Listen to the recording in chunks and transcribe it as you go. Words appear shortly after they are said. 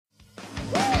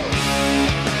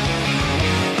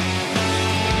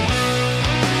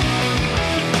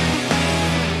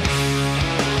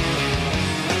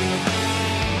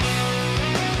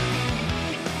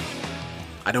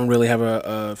I don't really have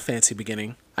a fancy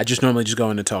beginning. I just normally just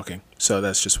go into talking. So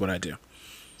that's just what I do.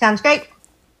 Sounds great.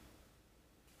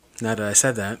 Now that I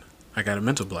said that, I got a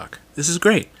mental block. This is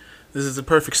great. This is the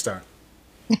perfect start.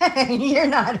 You're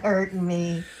not hurting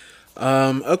me.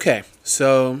 Okay.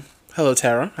 So, hello,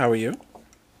 Tara. How are you?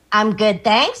 I'm good,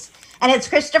 thanks. And it's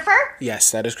Christopher?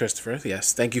 Yes, that is Christopher.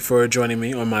 Yes. Thank you for joining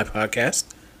me on my podcast.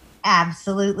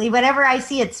 Absolutely. Whenever I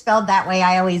see it spelled that way,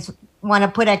 I always want to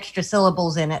put extra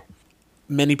syllables in it.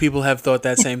 Many people have thought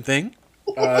that same thing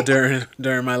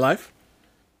during my life.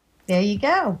 There you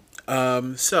go.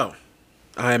 So,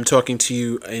 I am talking to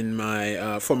you in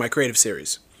my for my creative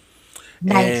series,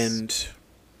 Nice. and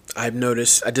I've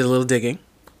noticed I did a little digging.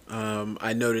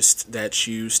 I noticed that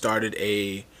you started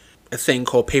a thing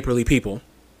called Paperly People,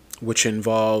 which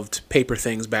involved paper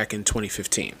things back in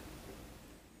 2015.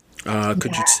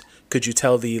 Could you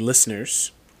tell the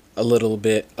listeners a little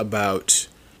bit about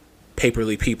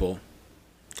Paperly People,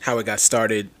 how it got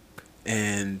started,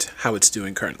 and how it's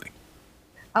doing currently?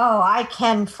 Oh, I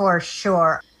can for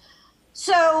sure.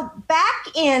 So back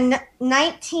in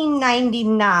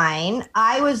 1999,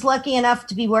 I was lucky enough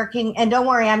to be working, and don't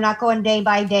worry, I'm not going day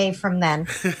by day from then.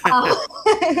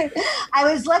 I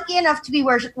was lucky enough to be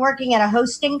working at a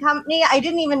hosting company. I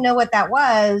didn't even know what that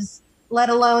was, let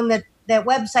alone that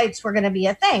websites were going to be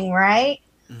a thing, right?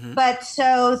 Mm-hmm. But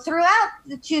so throughout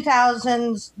the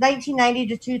 2000s, 1990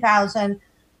 to 2000,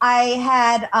 I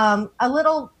had a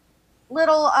little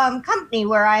company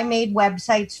where I made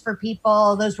websites for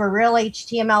people. Those were real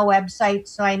HTML websites,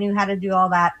 so I knew how to do all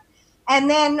that. And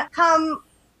then come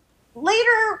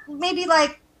later, maybe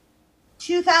like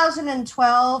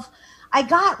 2012, I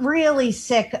got really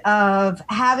sick of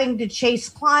having to chase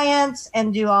clients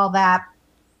and do all that.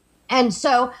 And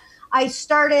so I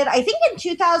started, I think in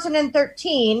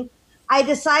 2013, I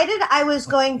decided I was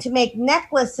going to make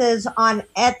necklaces on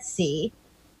Etsy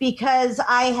because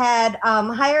I had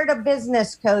hired a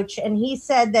business coach, and he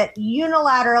said that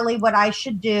unilaterally what I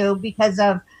should do, because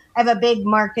of I have a big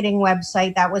marketing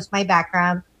website, that was my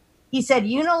background. He said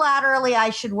unilaterally I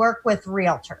should work with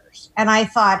realtors. And I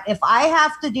thought, if I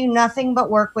have to do nothing but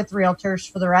work with realtors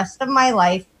for the rest of my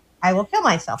life, I will kill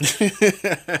myself. So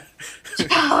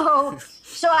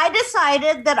I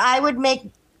decided that I would make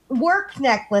work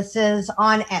necklaces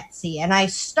on Etsy, and I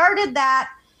started that.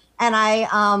 And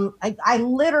I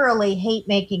literally hate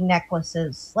making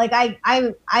necklaces. Like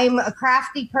I'm a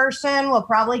crafty person. We'll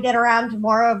probably get around to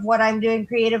more of what I'm doing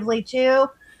creatively too,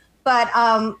 but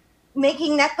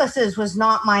making necklaces was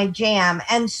not my jam.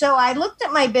 And so I looked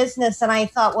at my business and I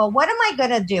thought, well, what am I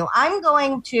going to do? I'm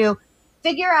going to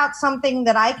figure out something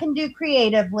that I can do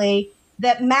creatively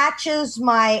that matches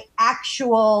my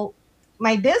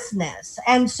business.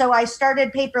 And so I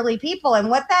started Paperly People.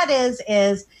 And what that is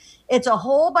it's a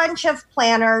whole bunch of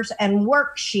planners and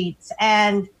worksheets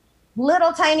and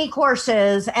little tiny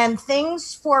courses and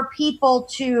things for people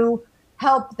to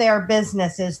help their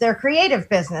businesses, their creative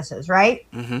businesses, right?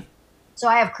 Mm-hmm. So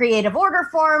I have creative order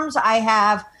forms. I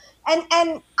have, and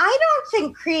I don't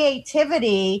think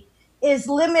creativity is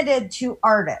limited to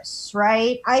artists,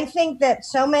 right? I think that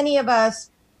so many of us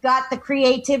got the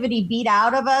creativity beat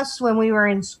out of us when we were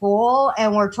in school,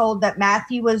 and we're told that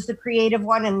Matthew was the creative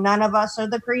one and none of us are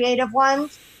the creative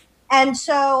ones. And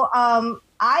so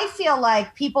I feel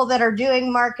like people that are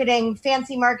doing marketing,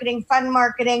 fancy marketing, fun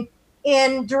marketing,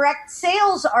 in direct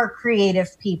sales are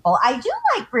creative people. I do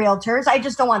like realtors. I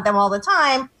just don't want them all the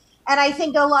time. And I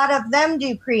think a lot of them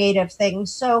do creative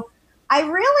things. So I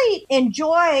really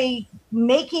enjoy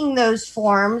making those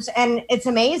forms. And it's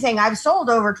amazing. I've sold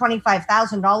over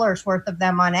 $25,000 worth of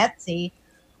them on Etsy,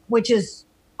 which is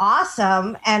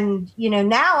awesome. And,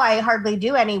 now I hardly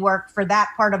do any work for that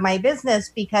part of my business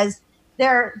because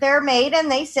they're made and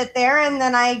they sit there, and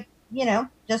then I,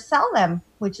 just sell them,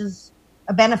 which is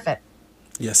a benefit.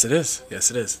 Yes, it is. Yes,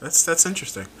 it is. That's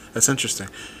interesting. That's interesting.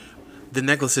 The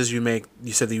necklaces you make,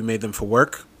 you said that you made them for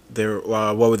work. They're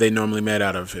what were they normally made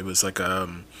out of? It was like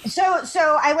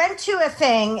So I went to a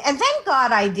thing, and thank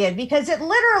God I did, because it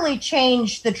literally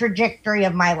changed the trajectory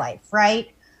of my life.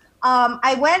 Right?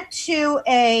 I went to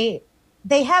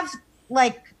they have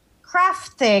like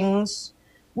craft things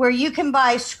where you can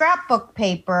buy scrapbook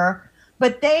paper,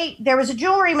 but there was a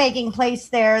jewelry making place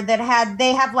there that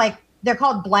they have like, they're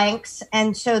called blanks.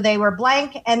 And so they were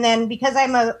blank. And then because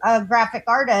I'm a graphic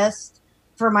artist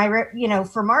for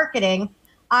for marketing,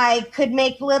 I could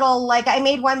make little, like I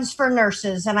made ones for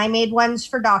nurses, and I made ones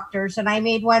for doctors, and I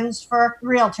made ones for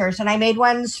realtors, and I made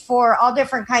ones for all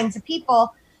different kinds of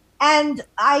people. And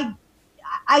I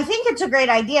I think it's a great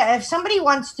idea. If somebody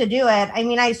wants to do it, I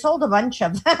mean, I sold a bunch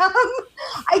of them.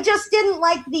 I just didn't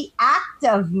like the act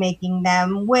of making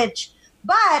them,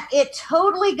 but it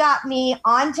totally got me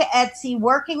onto Etsy,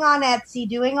 working on Etsy,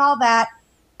 doing all that.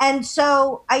 And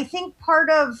so I think part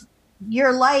of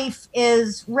your life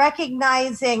is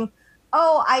recognizing,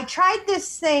 oh, I tried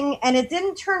this thing and it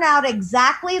didn't turn out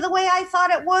exactly the way I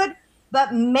thought it would,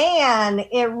 but man,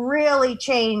 it really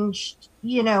changed,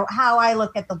 how I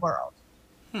look at the world.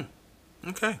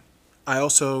 Okay. I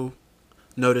also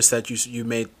noticed that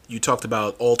you talked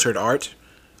about altered art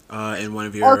in one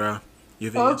of your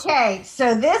videos. Okay,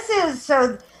 so this is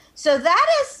so that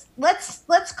is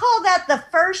let's call that the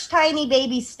first tiny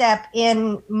baby step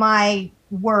in my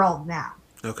world now.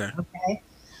 Okay. Okay.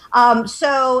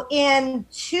 So in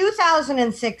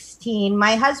 2016,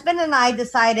 my husband and I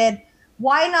decided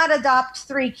why not adopt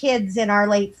 3 kids in our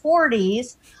late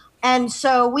 40s, and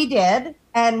so we did.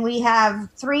 And we have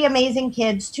 3 amazing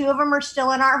kids. 2 of them are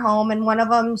still in our home, and one of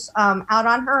them's out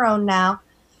on her own now.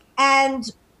 And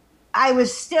I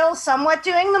was still somewhat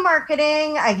doing the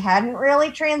marketing. I hadn't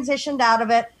really transitioned out of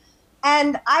it.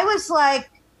 And I was like,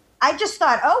 I just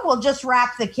thought, oh, we'll just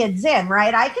wrap the kids in,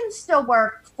 right? I can still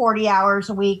work 40 hours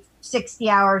a week, 60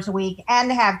 hours a week, and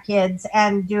have kids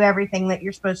and do everything that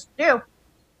you're supposed to do.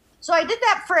 So I did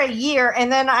that for a year,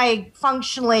 and then I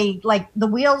functionally, like, the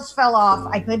wheels fell off.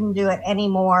 I couldn't do it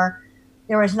anymore.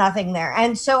 There was nothing there.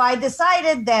 And so I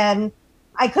decided then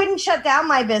I couldn't shut down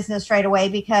my business right away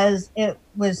because it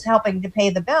was helping to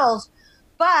pay the bills.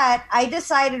 But I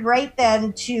decided right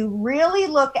then to really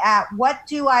look at what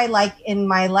do I like in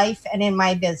my life and in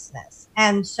my business.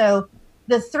 And so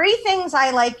the 3 things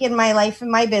I like in my life and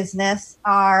my business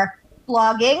are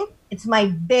blogging. It's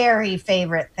my very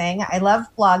favorite thing. I love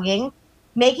blogging,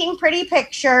 making pretty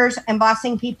pictures, and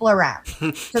bossing people around.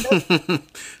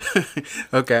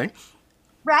 Okay.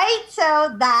 Right?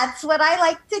 So that's what I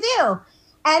like to do.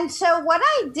 And so what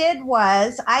I did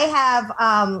was I have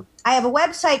a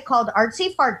website called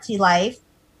Artsy Fartsy Life,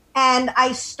 and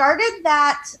I started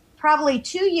that probably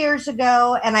 2 years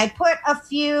ago, and I put a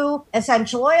few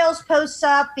essential oils posts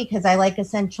up because I like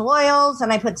essential oils,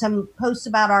 and I put some posts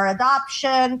about our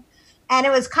adoption. And it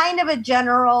was kind of a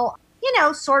general,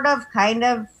 sort of kind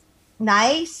of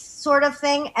nice sort of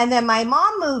thing. And then my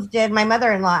mom moved in, my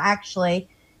mother-in-law actually,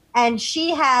 and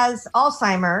she has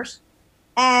Alzheimer's.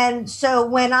 And so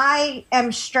when I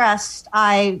am stressed,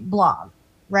 I blog,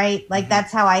 right? Like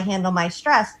that's how I handle my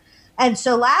stress. And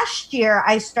so last year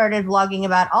I started blogging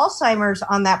about Alzheimer's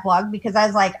on that blog because I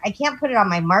was like, I can't put it on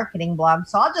my marketing blog.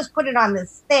 So I'll just put it on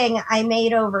this thing I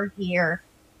made over here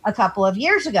a couple of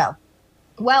years ago.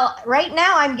 Well, right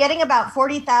now I'm getting about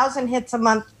 40,000 hits a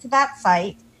month to that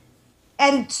site.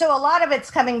 And so a lot of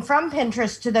it's coming from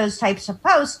Pinterest to those types of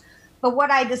posts. But what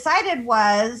I decided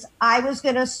was I was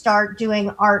going to start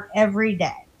doing art every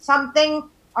day, something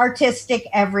artistic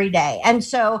every day. And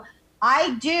so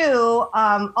I do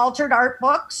altered art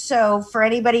books. So for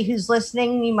anybody who's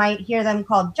listening, you might hear them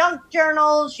called junk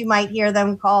journals. You might hear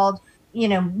them called,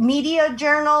 media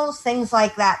journals, things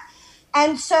like that.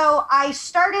 And so I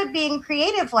started being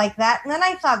creative like that. And then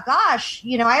I thought, gosh,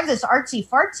 I have this artsy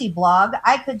fartsy blog.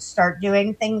 I could start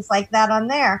doing things like that on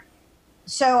there.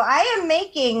 So I am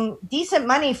making decent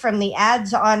money from the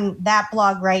ads on that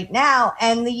blog right now.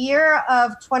 And the year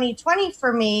of 2020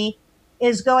 for me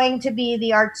is going to be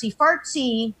the artsy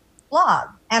fartsy blog.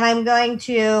 And I'm going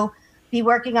to be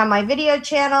working on my video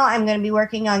channel. I'm going to be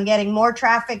working on getting more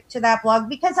traffic to that blog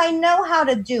because I know how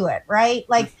to do it, right?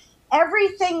 Like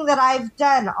everything that I've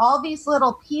done, all these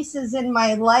little pieces in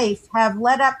my life have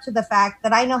led up to the fact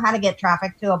that I know how to get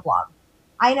traffic to a blog.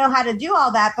 I know how to do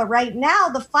all that. But right now,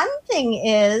 the fun thing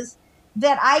is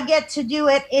that I get to do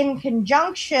it in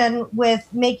conjunction with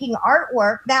making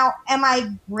artwork. Now, am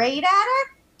I great at it?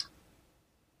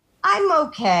 I'm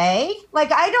okay.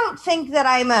 Like, I don't think that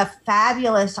I'm a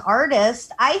fabulous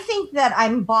artist. I think that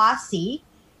I'm bossy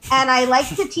and I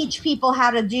like to teach people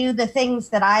how to do the things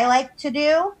that I like to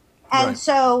do. And right.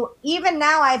 So even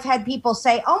now I've had people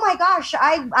say, oh my gosh,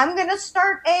 I'm going to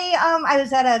start I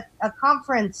was at a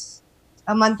conference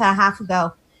a month and a half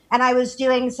ago, and I was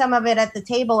doing some of it at the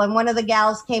table. And one of the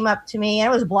gals came up to me,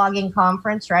 and it was a blogging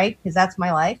conference, right? Because that's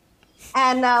my life.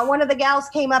 And one of the gals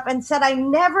came up and said, I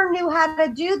never knew how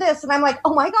to do this. And I'm like,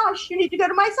 oh my gosh, you need to go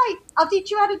to my site. I'll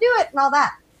teach you how to do it and all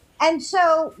that. And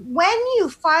so when you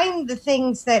find the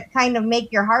things that kind of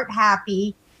make your heart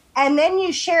happy, and then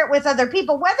you share it with other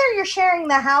people, whether you're sharing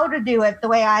the how to do it the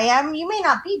way I am, you may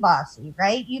not be bossy,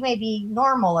 right? You may be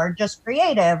normal or just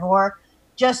creative or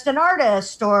just an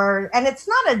artist, and it's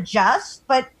not a just,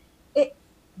 but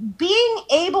being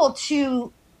able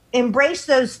to embrace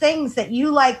those things that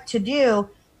you like to do,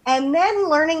 and then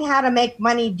learning how to make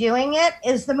money doing it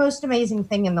is the most amazing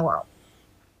thing in the world.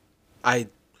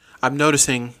 I'm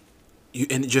noticing you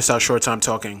in just our short time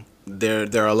talking. There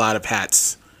are a lot of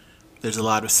hats. There's a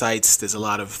lot of sites. There's a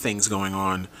lot of things going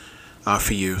on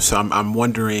for you. So I'm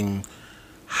wondering,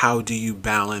 how do you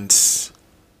balance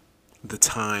the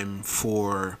time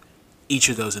for each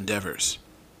of those endeavors?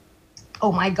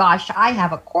 Oh my gosh, I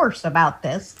have a course about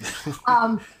this.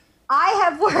 I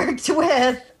have worked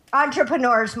with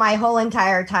entrepreneurs my whole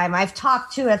entire time. I've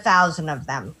talked to 1,000 of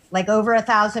them, like over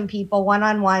 1,000 people,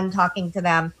 one-on-one, talking to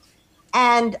them.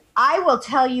 And I will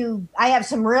tell you, I have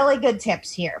some really good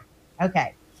tips here.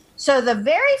 Okay. So the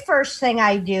very first thing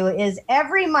I do is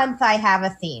every month I have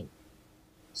a theme.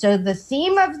 So the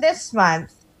theme of this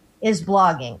month is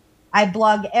blogging. I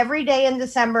blog every day in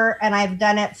December, and I've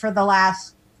done it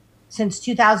since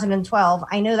 2012.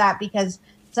 I know that because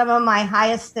some of my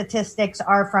highest statistics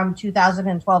are from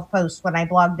 2012 posts when I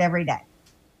blogged every day.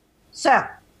 So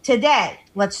today,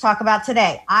 let's talk about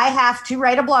today. I have to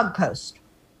write a blog post.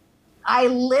 I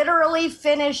literally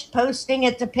finished posting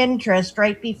it to Pinterest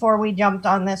right before we jumped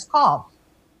on this call,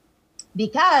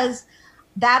 because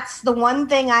that's the one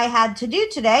thing I had to do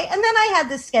today. And then I had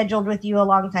this scheduled with you a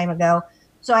long time ago,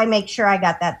 so I make sure I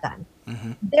got that done.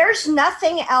 Mm-hmm. There's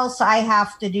nothing else I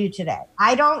have to do today.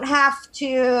 I don't have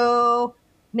to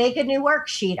make a new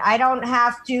worksheet. I don't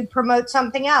have to promote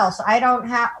something else.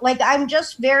 I'm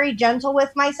just very gentle with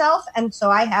myself. And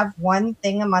so I have one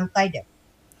thing a month I do.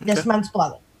 Okay. This month's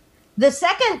blogging. The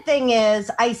second thing is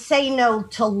I say no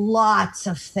to lots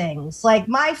of things. Like,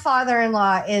 my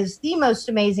father-in-law is the most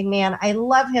amazing man. I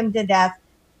love him to death.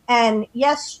 And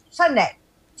yes, Sunday,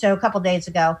 so a couple days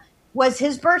ago, was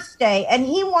his birthday. And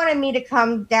he wanted me to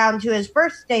come down to his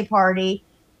birthday party.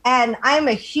 And I'm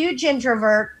a huge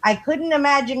introvert. I couldn't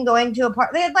imagine going to a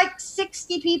party. They had like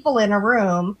 60 people in a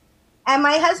room. And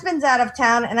my husband's out of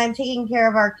town, and I'm taking care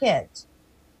of our kids.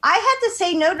 I had to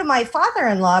say no to my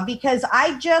father-in-law because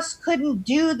I just couldn't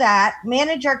do that,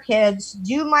 manage our kids,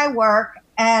 do my work,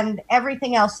 and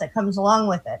everything else that comes along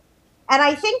with it. And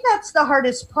I think that's the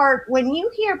hardest part. When you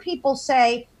hear people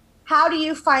say, how do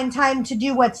you find time to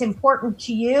do what's important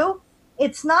to you?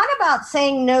 It's not about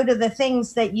saying no to the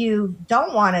things that you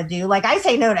don't want to do. Like, I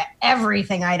say no to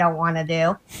everything I don't want to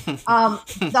do.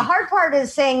 The hard part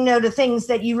is saying no to things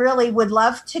that you really would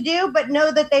love to do, but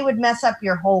know that they would mess up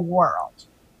your whole world.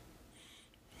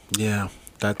 Yeah,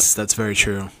 that's very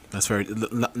true.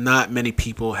 Not many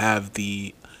people have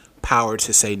the power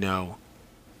to say no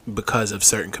because of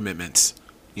certain commitments.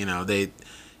 You know,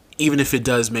 even if it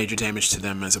does major damage to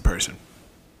them as a person.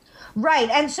 Right.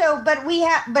 And so, but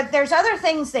there's other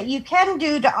things that you can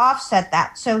do to offset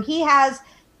that. So he has,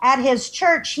 at his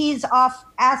church, he's off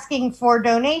asking for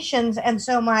donations. And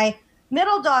so my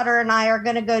middle daughter and I are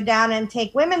going to go down and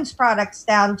take women's products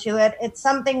down to it. It's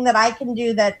something that I can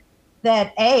do that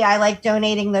I like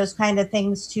donating those kind of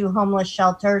things to homeless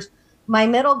shelters. My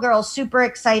middle girl's super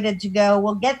excited to go.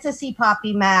 We'll get to see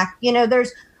Poppy Mac. You know,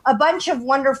 there's a bunch of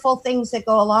wonderful things that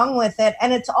go along with it.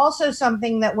 And it's also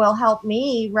something that will help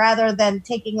me rather than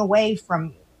taking away from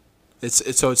me.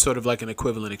 It's sort of like an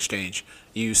equivalent exchange.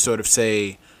 You sort of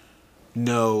say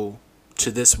no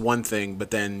to this one thing,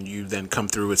 but then you come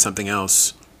through with something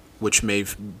else, which may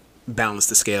balance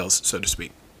the scales, so to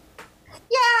speak.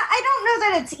 Yeah, I don't know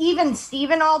that it's even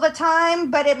Steven all the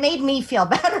time, but it made me feel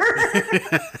better.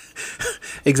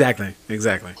 Exactly.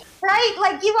 Right?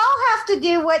 Like, you all have to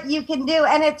do what you can do.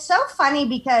 And it's so funny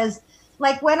because,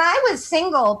 like, when I was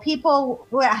single,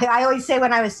 I always say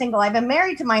when I was single, I've been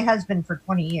married to my husband for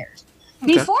 20 years.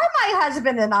 Okay. Before my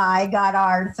husband and I got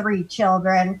our 3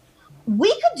 children,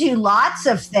 we could do lots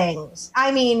of things.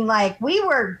 I mean, like, we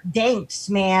were dinks,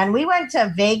 man. We went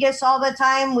to Vegas all the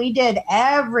time. We did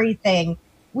everything.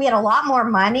 We had a lot more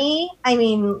money. I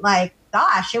mean, like,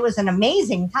 gosh, it was an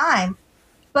amazing time.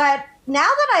 But now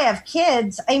that I have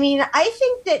kids, I mean, I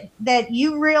think that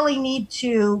you really need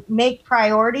to make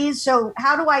priorities. So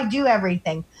how do I do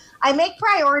everything? I make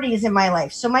priorities in my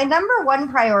life. So my number one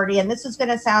priority, and this is going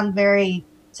to sound very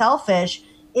selfish,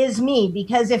 is me,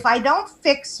 because if I don't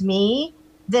fix me,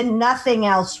 then nothing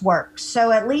else works.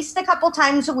 So at least a couple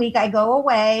times a week, I go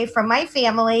away from my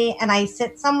family and I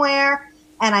sit somewhere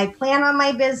and I plan on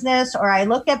my business, or I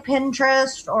look at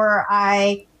Pinterest, or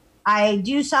I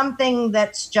do something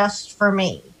that's just for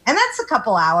me. And that's a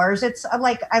couple hours. It's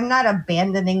like, I'm not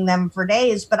abandoning them for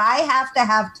days, but I have to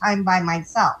have time by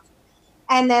myself.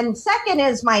 And then second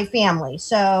is my family.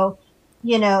 So,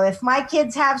 you know, if my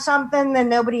kids have something, then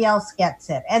nobody else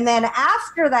gets it. And then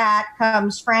after that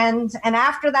comes friends, and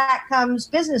after that comes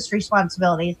business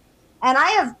responsibilities. And I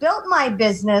have built my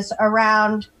business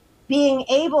around being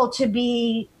able to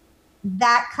be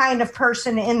that kind of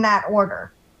person in that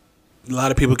order. A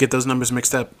lot of people get those numbers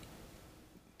mixed up.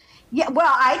 Yeah,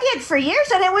 well, I did for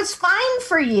years, and it was fine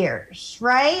for years,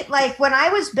 right? Like when I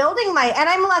was building and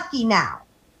I'm lucky now.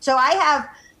 So I have,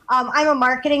 I'm a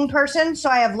marketing person, so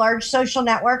I have large social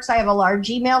networks. I have a large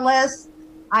email list.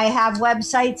 I have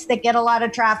websites that get a lot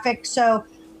of traffic. So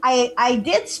I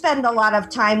did spend a lot of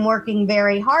time working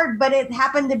very hard, but it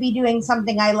happened to be doing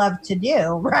something I love to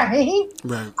do, right?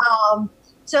 Right.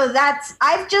 So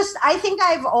I think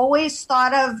I've always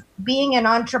thought of being an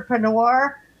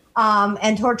entrepreneur,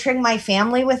 and torturing my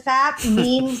family with that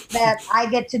means that I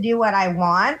get to do what I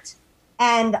want.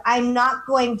 And I'm not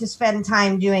going to spend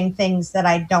time doing things that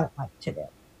I don't like to do.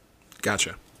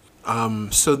 Gotcha.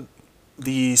 So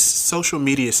the social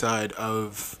media side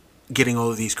of getting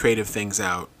all of these creative things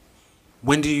out,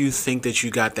 when do you think that you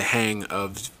got the hang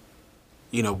of,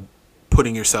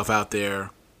 putting yourself out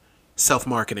there,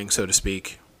 self-marketing, so to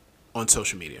speak, on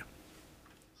social media?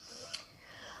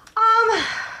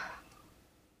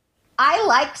 I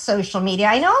like social media.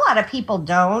 I know a lot of people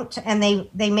don't, and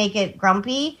they make it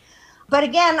grumpy. But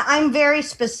again, I'm very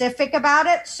specific about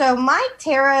it. So my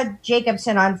Tara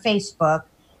Jacobson on Facebook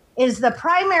is the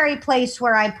primary place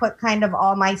where I put kind of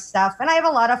all my stuff. And I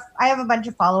have a bunch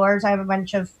of followers. I have a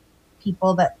bunch of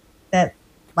people that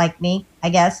like me, I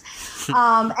guess.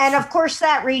 And of course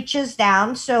that reaches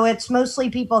down. So it's mostly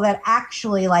people that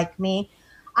actually like me.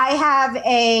 I have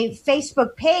a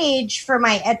Facebook page for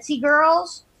my Etsy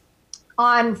girls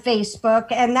on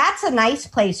Facebook, and that's a nice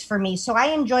place for me. So I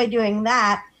enjoy doing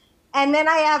that. And then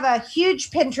I have a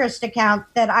huge Pinterest account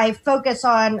that I focus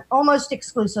on almost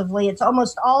exclusively. It's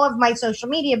almost all of my social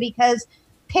media because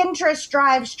Pinterest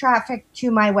drives traffic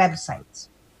to my websites.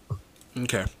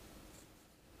 Okay.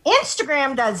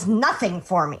 Instagram does nothing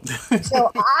for me. So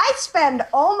I spend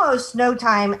almost no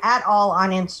time at all on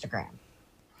Instagram.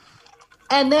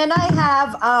 And then I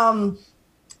have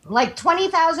like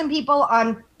 20,000 people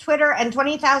on Twitter and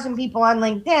 20,000 people on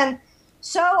LinkedIn.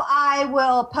 So I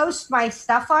will post my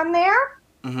stuff on there.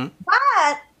 Mm-hmm.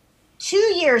 But 2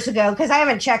 years ago, because I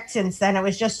haven't checked since then, it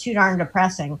was just too darn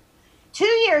depressing. 2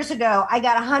 years ago, I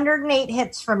got 108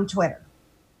 hits from Twitter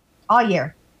all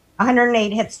year.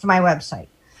 108 hits to my website.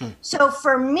 So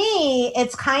for me,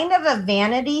 it's kind of a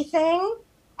vanity thing.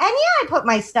 And yeah, I put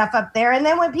my stuff up there. And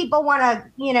then when people want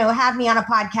to, have me on a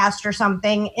podcast or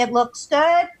something, it looks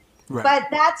good. Right. But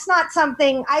that's not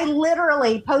something I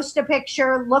literally post a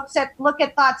picture, look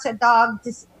at thoughts of dog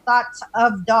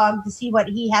to see what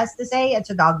he has to say.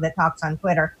 It's a dog that talks on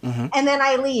Twitter. Mm-hmm. And then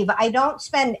I leave. I don't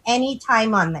spend any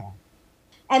time on there.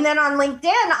 And then on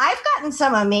LinkedIn, I've gotten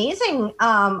some amazing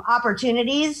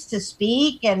opportunities to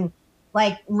speak and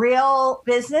like real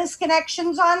business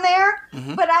connections on there.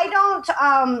 Mm-hmm. But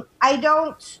I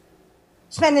don't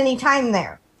spend any time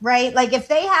there. Right? Like if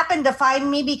they happen to find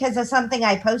me because of something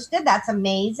I posted, that's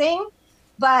amazing.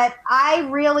 But I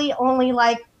really only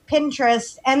like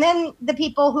Pinterest and then the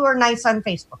people who are nice on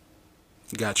Facebook.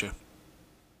 Gotcha.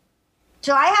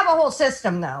 So I have a whole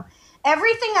system though.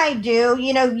 Everything I do,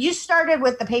 you started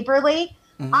with the Paperly.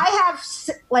 Mm-hmm. I have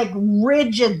like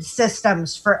rigid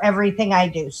systems for everything I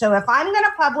do. So if I'm going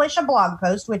to publish a blog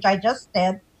post, which I just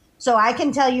did, so I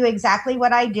can tell you exactly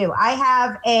what I do. I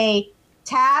have a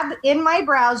tab in my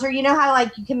browser. You know how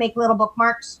like you can make little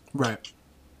bookmarks? Right.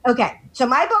 Okay. So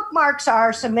my bookmarks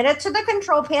are submitted to the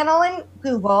control panel in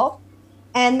Google,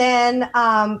 and then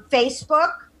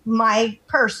Facebook, my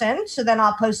person. So then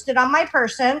I'll post it on my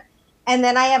person. And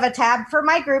then I have a tab for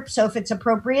my group. So if it's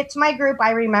appropriate to my group, I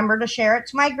remember to share it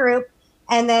to my group.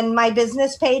 And then my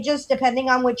business pages, depending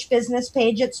on which business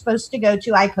page it's supposed to go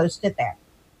to, I post it there.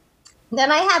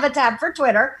 Then I have a tab for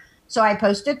Twitter. So I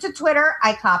post it to Twitter,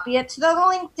 I copy it to the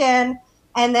LinkedIn,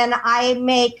 and then I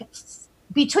make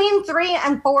between 3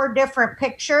 and 4 different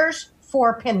pictures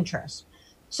for Pinterest.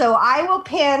 So I will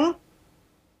pin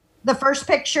the first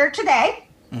picture today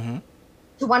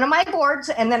to one of my boards,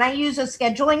 and then I use a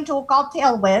scheduling tool called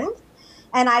Tailwind,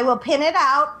 and I will pin it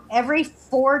out every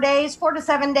 4 to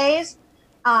 7 days.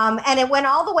 And it went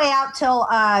all the way out till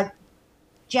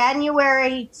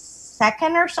January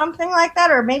 2nd or something like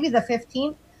that, or maybe the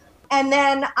 15th. And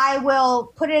then I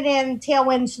will put it in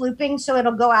Tailwind's looping, so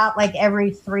it'll go out like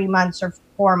every 3 months or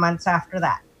 4 months after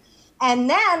that. And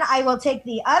then I will take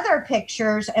the other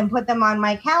pictures and put them on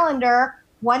my calendar,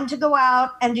 one to go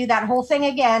out and do that whole thing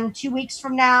again 2 weeks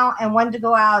from now, and one to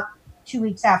go out 2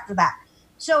 weeks after that.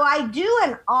 So I do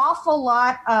an awful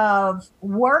lot of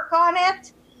work on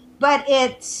it, but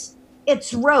it's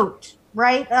rote.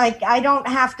 right? Like I don't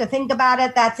have to think about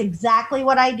it. That's exactly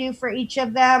what I do for each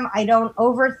of them. I don't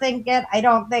overthink it. I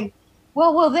don't think,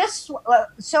 well, will this,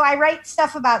 so I write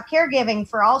stuff about caregiving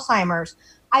for Alzheimer's.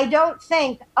 I don't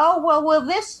think, oh, well, will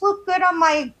this look good on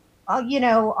my,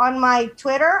 on my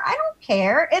Twitter? I don't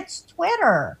care. It's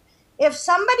Twitter. If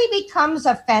somebody becomes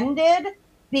offended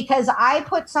because I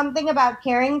put something about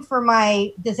caring for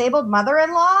my disabled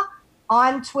mother-in-law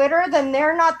on Twitter, then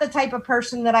they're not the type of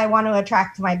person that I want to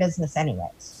attract to my business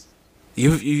anyways.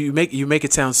 You make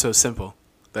it sound so simple.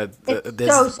 It's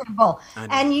so simple.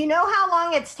 And you know how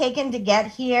long it's taken to get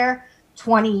here?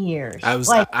 20 years. I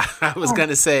was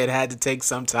gonna say it had to take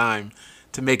some time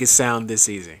to make it sound this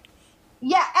easy.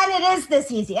 Yeah, and it is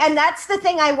this easy. And that's the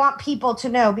thing I want people to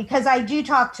know, because I do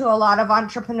talk to a lot of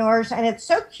entrepreneurs and it's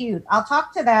so cute. I'll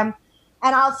talk to them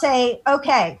and I'll say,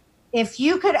 okay, if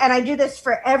you could, and I do this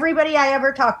for everybody I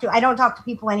ever talk to. I don't talk to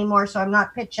people anymore, so I'm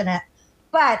not pitching it.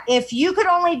 But if you could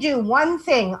only do one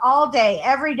thing all day,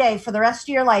 every day for the rest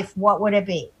of your life, what would it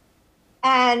be?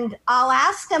 And I'll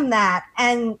ask them that,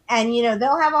 and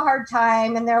they'll have a hard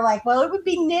time, and they're like, well, it would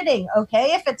be knitting.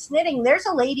 Okay, if it's knitting, there's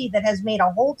a lady that has made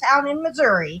a whole town in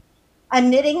Missouri a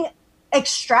knitting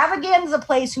extravaganza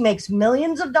place who makes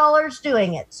millions of dollars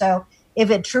doing it. So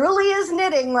if it truly is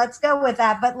knitting, let's go with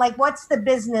that. But like, what's the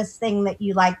business thing that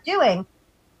you like doing?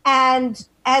 And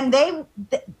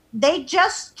they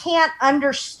just can't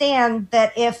understand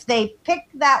that if they pick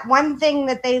that one thing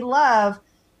that they love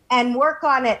and work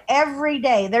on it every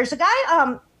day. There's a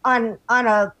guy on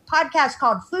a podcast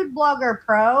called Food Blogger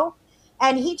Pro,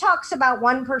 and he talks about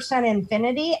 1%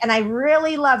 infinity, and I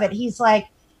really love it. He's like,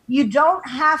 you don't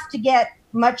have to get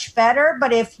much better,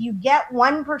 but if you get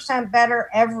 1% better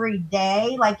every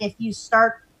day, like if you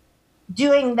start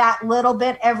doing that little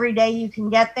bit every day, you can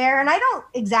get there. And I don't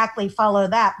exactly follow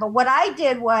that, but what I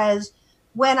did was,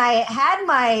 when I had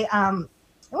my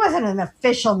it wasn't an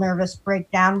official nervous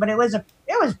breakdown, but it was a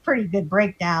pretty good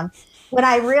breakdown when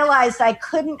I realized I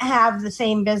couldn't have the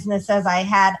same business as I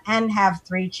had and have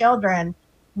 3 children.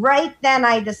 Right then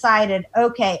I decided,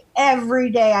 okay, every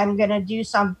day I'm going to do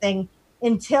something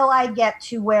until I get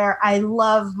to where I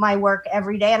love my work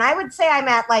every day. And I would say I'm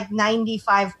at like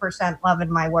 95%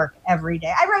 loving my work every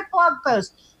day. I write blog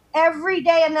posts every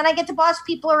day, and then I get to boss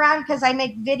people around because I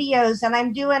make videos and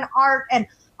I'm doing art, and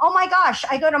oh my gosh,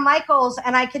 I go to Michael's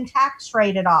and I can tax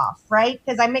write it off, right?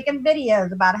 Because I'm making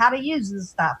videos about how to use this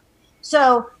stuff.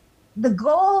 So the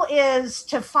goal is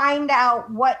to find out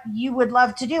what you would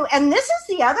love to do. And this is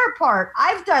the other part.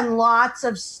 I've done lots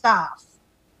of stuff,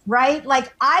 right?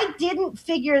 Like I didn't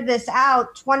figure this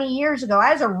out 20 years ago.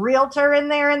 I was a realtor in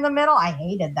there in the middle. I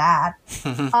hated that.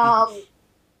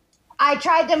 I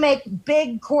tried to make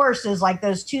big courses like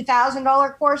those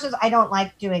 $2,000 courses. I don't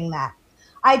like doing that.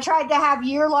 I tried to have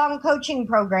year-long coaching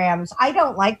programs. I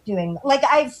don't like doing, like,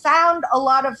 I've found a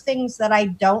lot of things that I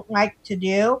don't like to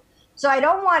do. So I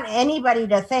don't want anybody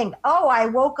to think, oh, I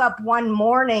woke up one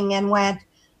morning and went,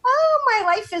 oh,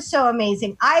 my life is so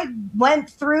amazing. I went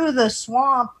through the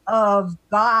swamp of,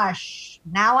 gosh,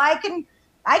 now I can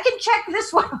check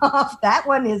this one off. That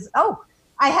one is, oh,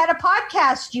 I had a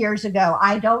podcast years ago.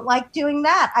 I don't like doing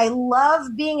that. I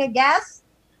love being a guest.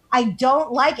 I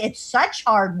don't like, it's such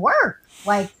hard work.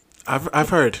 Like I've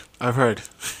heard.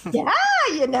 Yeah,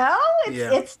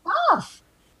 it's tough.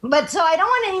 But so I don't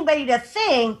want anybody to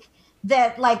think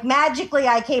that like magically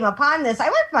I came upon this. I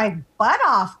worked my butt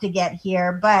off to get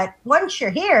here, but once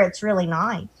you're here, it's really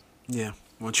nice. Yeah.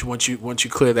 Once you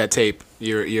clear that tape,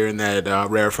 you're in that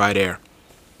rarefied air.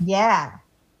 Yeah.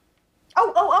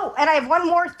 Oh, and I have one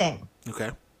more thing.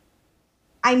 Okay.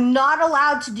 I'm not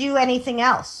allowed to do anything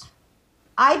else.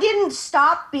 I didn't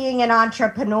stop being an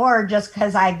entrepreneur just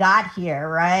because I got here,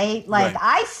 right? Like, right.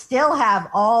 I still have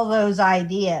all those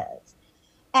ideas.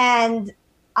 And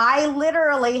I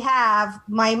literally have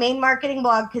my main marketing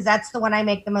blog, because that's the one I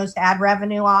make the most ad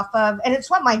revenue off of. And it's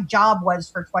what my job was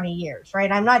for 20 years,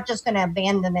 right? I'm not just going to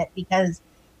abandon it because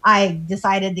I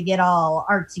decided to get all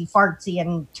artsy fartsy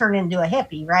and turn into a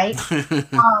hippie, right?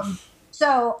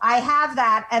 So I have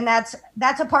that, and that's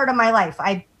a part of my life.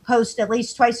 I post at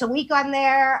least twice a week on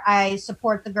there. I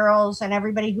support the girls and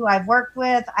everybody who I've worked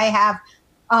with. I have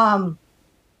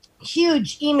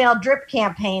huge email drip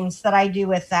campaigns that I do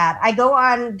with that. I go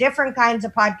on different kinds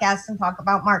of podcasts and talk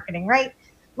about marketing, right?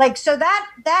 Like, so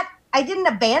that I didn't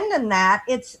abandon that.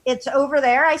 It's over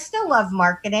there. I still love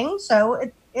marketing.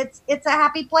 So it's a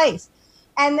happy place.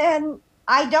 And then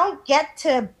I don't get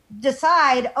to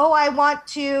decide, oh, I want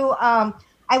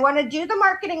to do the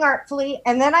marketing artfully,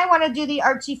 and then I want to do the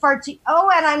artsy fartsy. Oh,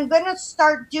 and I'm going to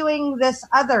start doing this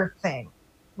other thing,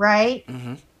 right?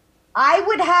 Mm-hmm. I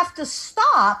would have to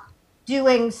stop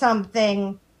doing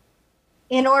something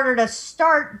in order to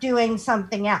start doing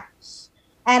something else.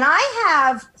 And I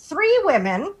have 3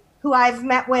 women who I've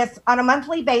met with on a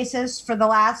monthly basis for the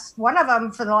last, one of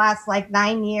them for the last like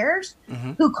 9 years,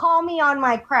 who call me on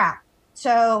my crap.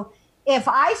 So if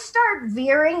I start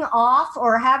veering off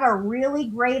or have a really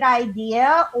great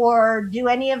idea or do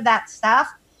any of that stuff,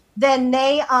 then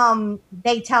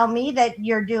they tell me that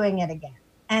you're doing it again.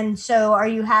 And so, are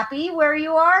you happy where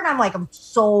you are? And I'm like, I'm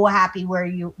so happy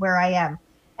where I am.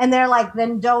 And they're like,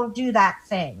 then don't do that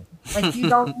thing. Like, you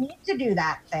don't need to do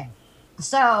that thing.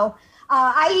 So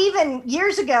I even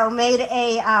years ago made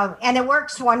and it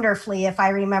works wonderfully if I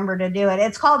remember to do it.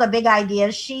 It's called a big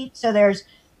ideas sheet. So there's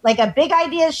like a big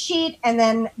ideas sheet, and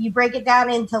then you break it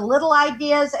down into little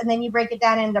ideas, and then you break it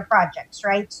down into projects,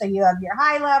 right? So you have your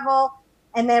high level,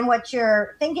 and then what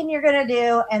you're thinking you're going to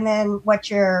do, and then what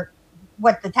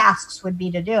the tasks would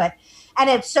be to do it. And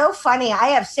it's so funny. I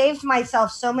have saved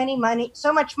myself so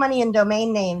much money in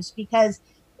domain names, because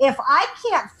if I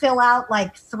can't fill out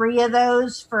like 3 of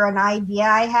those for an idea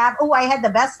I have, I had the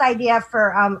best idea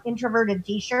for introverted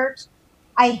t-shirts.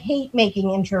 I hate making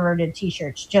introverted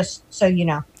t-shirts, just so you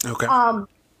know. Okay.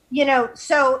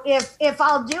 So if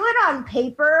I'll do it on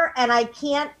paper and I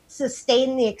can't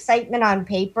sustain the excitement on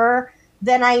paper,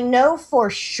 then I know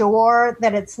for sure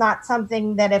that it's not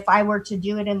something that if I were to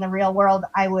do it in the real world,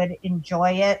 I would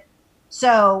enjoy it.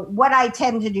 So what I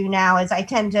tend to do now is I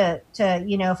tend to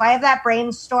if I have that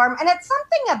brainstorm, and it's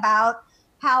something about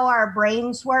how our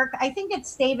brains work. I think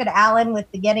it's David Allen with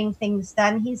the Getting Things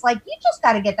Done. He's like, you just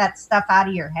got to get that stuff out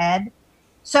of your head.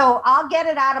 So I'll get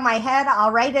it out of my head. I'll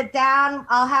write it down.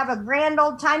 I'll have a grand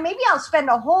old time. Maybe I'll spend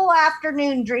a whole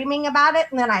afternoon dreaming about it,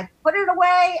 and then I put it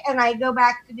away and I go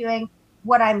back to doing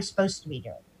what I'm supposed to be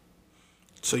doing.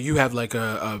 So you have like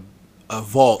a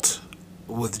vault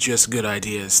with just good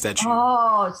ideas that you...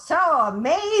 Oh, so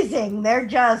amazing. They're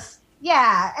just,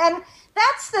 yeah. And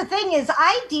that's the thing, is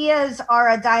ideas are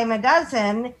a dime a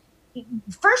dozen.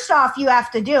 First off, you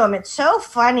have to do them. It's so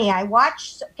funny. I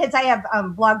watched, because I have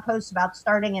blog posts about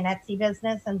starting an Etsy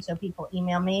business, and so people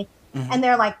email me, and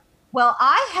they're like, well,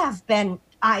 I've been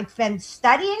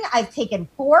studying. I've taken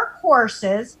 4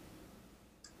 courses.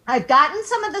 I've gotten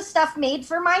some of the stuff made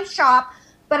for my shop,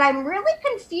 but I'm really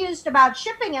confused about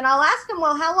shipping. And I'll ask them,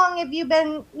 well, how long have you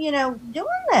been, doing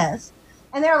this?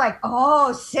 And they're like,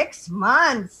 6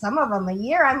 months, some of them a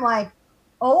year. I'm like,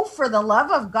 oh, for the love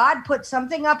of God, put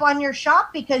something up on your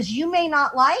shop, because you may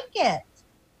not like it,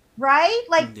 right?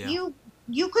 Like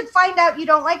you could find out you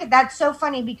don't like it. That's so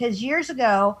funny, because years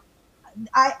ago,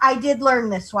 I did learn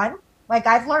this one. Like,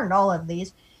 I've learned all of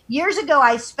these. Years ago,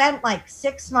 I spent like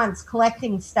 6 months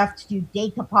collecting stuff to do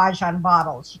decoupage on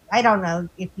bottles. I don't know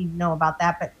if you know about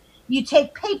that, but you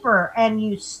take paper and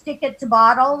you stick it to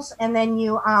bottles, and then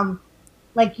you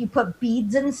you put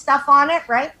beads and stuff on it,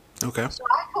 right? Okay. So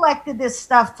I collected this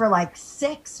stuff for like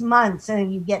 6 months,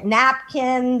 and you get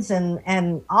napkins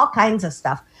and all kinds of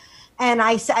stuff. And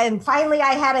finally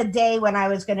I had a day when I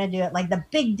was going to do it. Like, the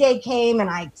big day came, and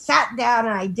I sat down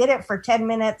and I did it for 10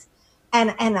 minutes.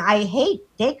 And I hate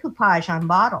decoupage on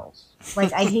bottles.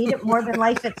 Like, I hate it more than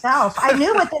life itself. I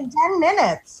knew within 10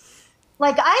 minutes.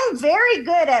 Like, I'm very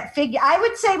good at I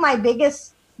would say my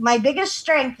biggest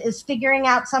strength is figuring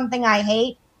out something I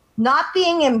hate, not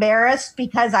being embarrassed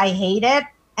because I hate it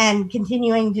and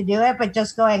continuing to do it, but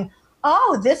just going,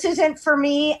 oh, this isn't for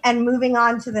me, and moving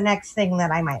on to the next thing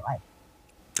that I might like.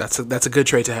 That's a good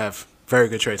trait to have. Very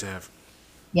good trait to have.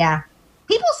 Yeah.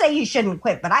 People say you shouldn't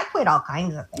quit, but I quit all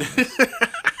kinds of things.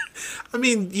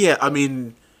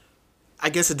 I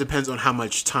guess it depends on how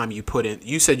much time you put in.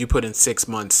 You said you put in 6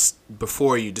 months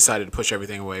before you decided to push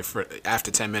everything away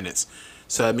after 10 minutes.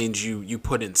 So that means you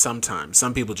put in some time.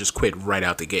 Some people just quit right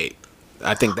out the gate.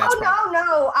 I think that's...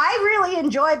 No. I really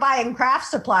enjoy buying craft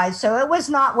supplies, so it was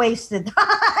not wasted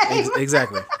time.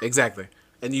 Exactly.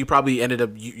 And you probably ended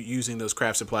up using those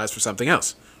craft supplies for something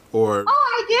else. Or...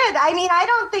 I did. I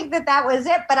don't think that was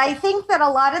it, but I think that a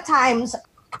lot of times,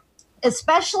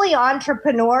 especially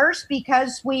entrepreneurs,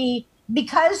 because we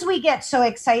get so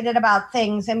excited about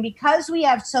things, and because we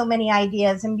have so many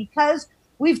ideas, and because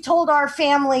we've told our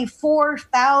family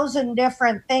 4,000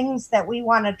 different things that we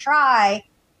want to try,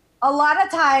 a lot of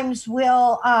times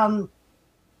we'll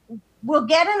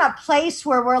get in a place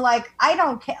where we're like, I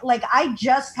don't care. Like, I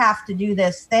just have to do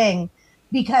this thing,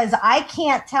 because I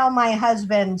can't tell my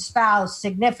husband, spouse,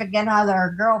 significant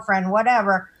other, girlfriend,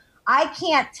 whatever. I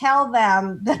can't tell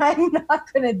them that I'm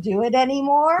not going to do it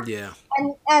anymore. Yeah.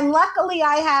 And luckily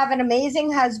I have an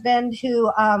amazing husband who,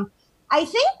 I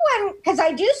think because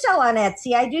I do sell on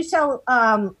Etsy, I do sell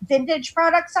vintage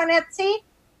products on Etsy.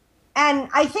 And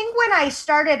I think when I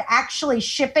started actually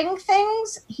shipping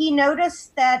things, he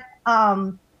noticed that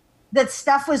that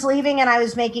stuff was leaving and I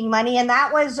was making money, and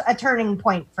that was a turning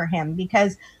point for him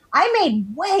because I made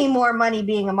way more money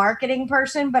being a marketing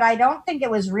person, but I don't think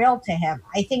it was real to him.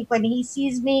 I think when he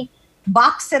sees me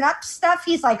boxing up stuff,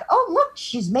 he's like, "Oh, look,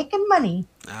 she's making money."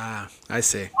 Ah, I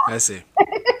see. I see.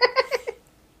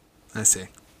 I see.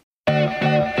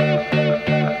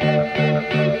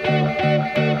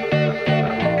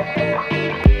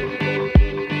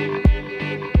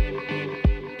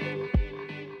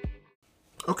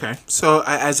 Okay. So,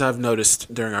 as I've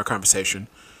noticed during our conversation,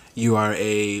 you are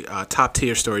a top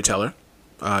tier storyteller.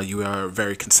 You are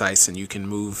very concise and you can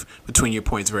move between your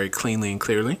points very cleanly and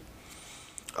clearly.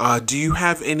 Do you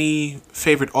have any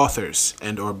favorite authors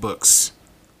and or books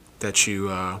that you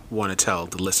want to tell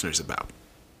the listeners about?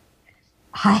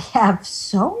 I have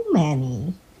so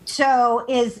many. So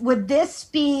is would this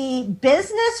be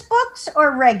business books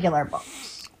or regular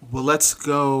books? Well, let's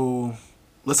go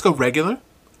regular,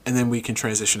 and then we can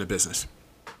transition to business.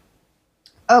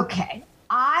 Okay.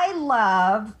 I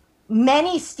love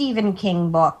many Stephen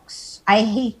King books. I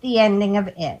hate the ending of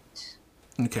it.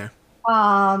 Okay.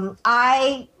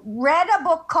 I read a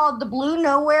book called The Blue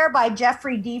Nowhere by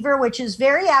Jeffrey Deaver, which is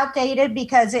very outdated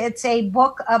because it's a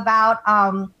book about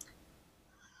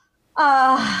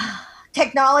uh,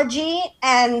 technology,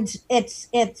 and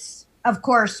it's of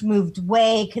course moved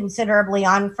way considerably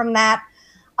on from that.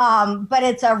 But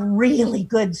it's a really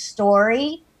good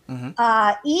story.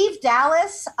 Mm-hmm. Eve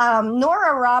Dallas,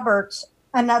 Nora Roberts,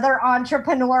 another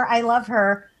entrepreneur. I love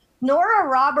her. Nora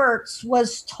Roberts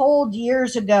was told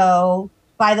years ago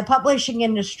by the publishing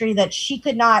industry that she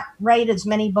could not write as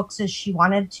many books as she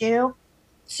wanted to.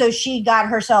 So she got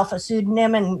herself a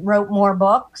pseudonym and wrote more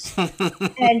books.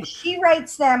 And she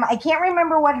writes them. I can't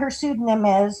remember what her pseudonym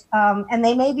is, and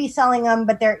they may be selling them,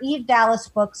 but they're Eve Dallas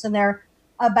books, and they're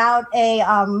about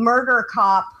a murder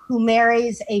cop who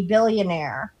marries a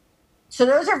billionaire. So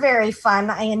those are very fun.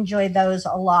 I enjoy those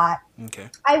a lot. Okay.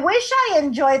 I wish I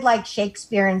enjoyed like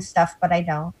Shakespeare and stuff, but I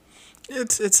don't.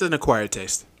 It's an acquired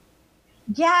taste.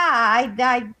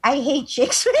 Yeah, I hate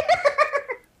Shakespeare.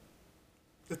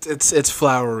 It's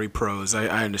flowery prose.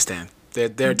 I understand.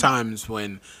 There are times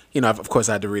when of course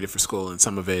I had to read it for school, and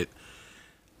some of it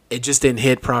just didn't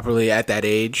hit properly at that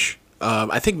age.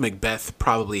 I think Macbeth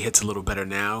probably hits a little better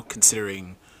now,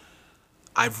 considering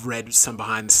I've read some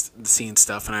behind the scenes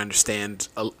stuff, and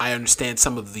I understand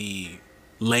some of the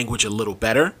language a little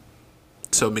better.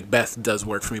 So Macbeth does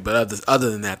work for me, but other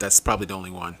than that, that's probably the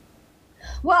only one.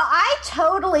 Well, I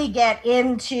totally get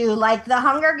into like the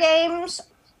Hunger Games.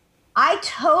 I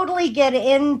totally get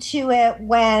into it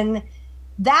when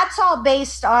that's all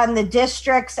based on the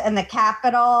districts and the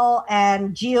capital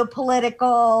and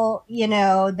geopolitical,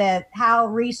 that how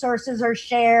resources are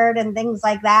shared and things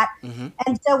like that. Mm-hmm.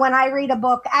 And so when I read a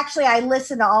book, actually, I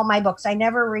listen to all my books. I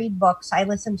never read books. I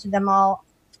listen to them all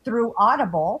through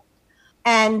Audible.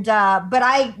 And, but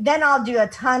I'll do a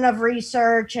ton of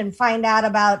research and find out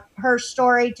about her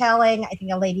storytelling. I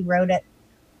think a lady wrote it.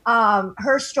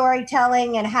 Her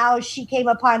storytelling and how she came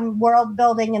upon world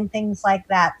building and things like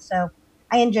that. So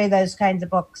I enjoy those kinds of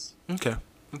books. Okay.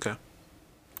 Okay.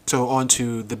 So on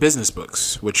to the business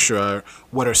books, what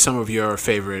are some of your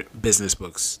favorite business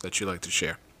books that you like to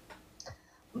share?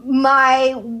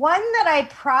 My one that I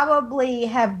probably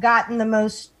have gotten the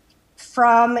most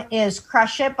from is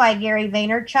Crush It by Gary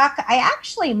Vaynerchuk. I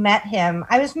actually met him.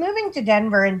 I was moving to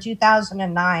Denver in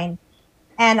 2009,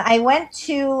 and I went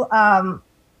to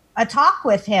a talk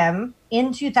with him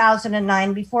in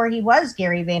 2009 before he was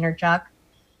Gary Vaynerchuk,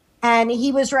 and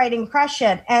he was writing Crush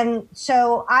It. And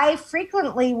so I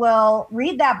frequently will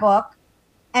read that book,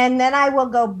 and then I will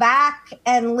go back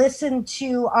and listen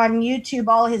to on YouTube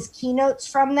all his keynotes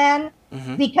from then,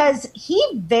 because he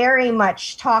very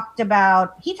much talks about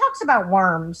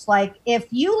worms. Like, if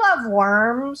you love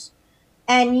worms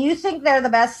and you think they're the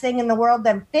best thing in the world,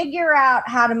 then figure out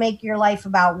how to make your life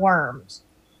about worms.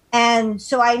 And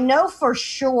so I know for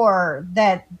sure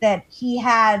that he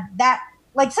had that.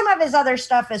 Like, some of his other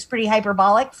stuff is pretty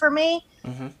hyperbolic for me.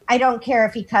 Mm-hmm. I don't care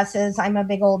if he cusses. I'm a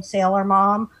big old sailor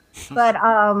mom. But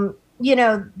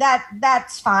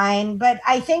that's fine. But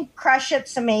I think Crush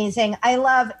It's amazing. I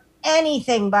love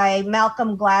anything by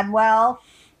Malcolm Gladwell.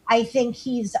 I think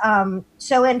he's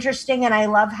so interesting, and I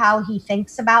love how he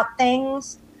thinks about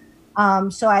things.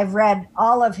 So I've read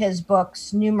all of his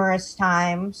books numerous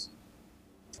times.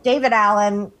 David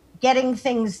Allen, Getting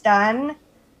Things Done.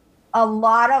 A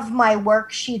lot of my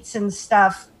worksheets and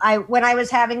stuff, when I was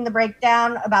having the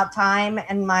breakdown about time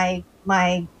and my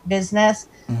business,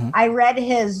 I read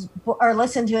his or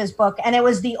listened to his book, and it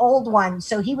was the old one.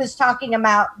 So he was talking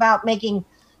about making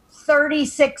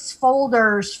 36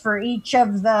 folders for each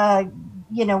of the,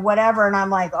 whatever. And I'm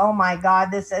like, oh my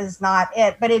God, this is not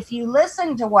it. But if you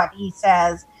listen to what he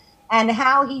says and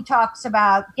how he talks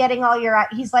about getting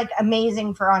he's like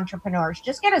amazing for entrepreneurs.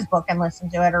 Just get his book and listen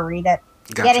to it or read it.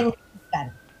 Gotcha. Getting Things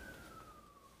Done.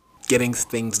 Getting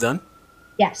Things Done?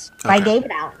 Yes, by David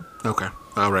Allen. Okay,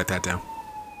 I'll write that down.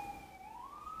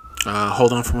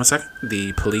 Hold on for 1 second.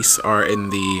 The police are in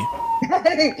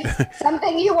the...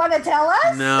 Something you want to tell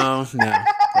us? No.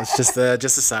 It's just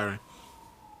a siren.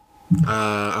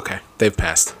 Okay, they've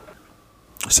passed.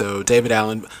 So David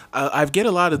Allen, I get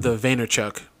a lot of the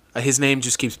Vaynerchuk. His name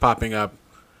just keeps popping up,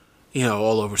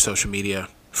 all over social media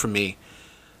for me.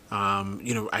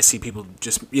 I see people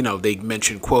just, they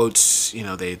mention quotes.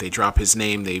 They drop his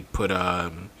name. They put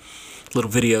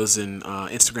little videos and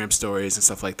Instagram stories and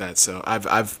stuff like that. So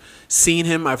I've seen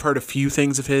him. I've heard a few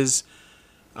things of his,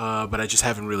 but I just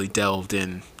haven't really delved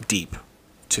in deep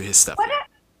to his stuff.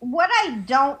 What I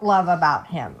don't love about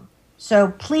him, so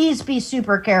please be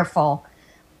super careful,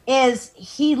 is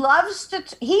he loves to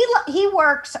he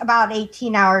works about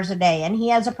 18 hours a day, and he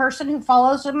has a person who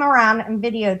follows him around and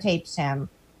videotapes him,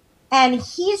 and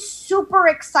he's super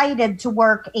excited to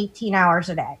work 18 hours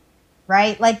a day,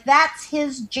 right? Like, that's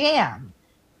his jam.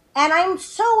 And I'm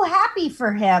so happy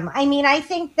for him. I mean, I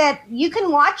think that you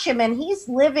can watch him and he's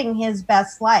living his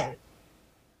best life.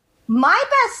 My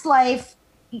best life,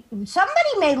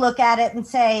 somebody may look at it and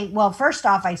say, well, first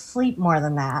off, I sleep more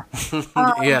than that.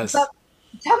 Yes. But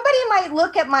somebody might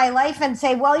look at my life and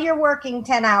say, well, you're working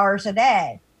 10 hours a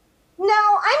day.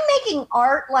 No, I'm making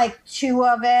art like 2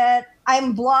 of it.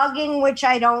 I'm blogging, which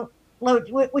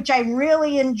I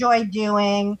really enjoy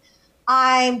doing.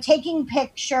 I'm taking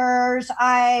pictures.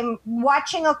 I'm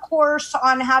watching a course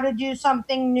on how to do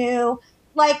something new.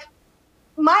 Like,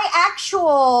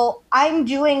 I'm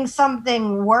doing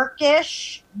something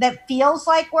workish that feels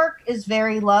like work is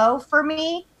very low for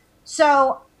me.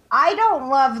 So I don't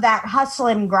love that hustle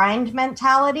and grind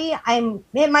mentality.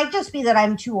 It might just be that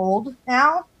I'm too old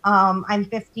now. I'm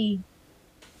 50.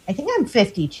 I think I'm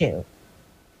 52.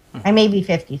 I may be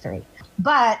 53.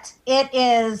 But it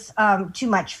is too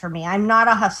much for me. I'm not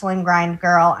a hustle and grind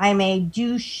girl. I may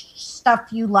do stuff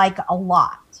you like a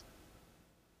lot.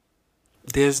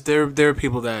 There are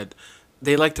people that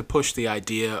they like to push the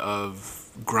idea of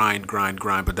grind,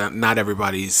 but not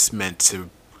everybody's meant to,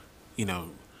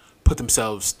 put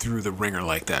themselves through the ringer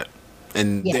like that.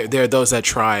 And there are those that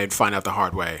try and find out the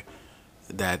hard way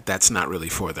that that's not really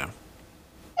for them.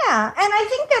 Yeah, and I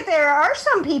think that there are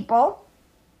some people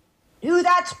who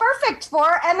that's perfect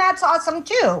for, and that's awesome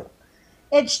too.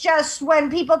 It's just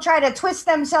when people try to twist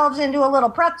themselves into a little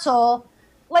pretzel,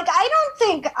 like, I don't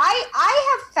think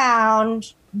I have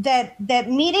found that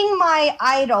meeting my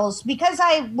idols, because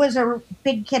I was a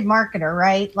big kid marketer,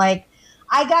 right? Like,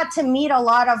 I got to meet a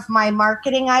lot of my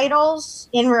marketing idols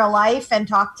in real life and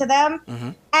talk to them.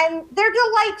 Mm-hmm. And they're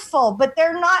delightful, but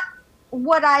they're not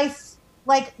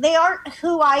they aren't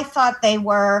who I thought they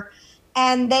were.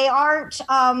 And they aren't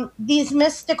these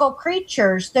mystical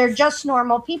creatures. They're just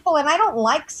normal people, and I don't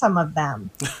like some of them.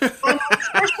 And I'm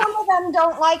sure some of them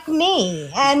don't like me.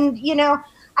 And,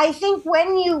 I think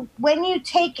when you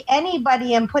take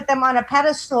anybody and put them on a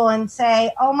pedestal and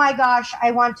say, oh my gosh,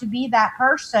 I want to be that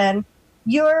person,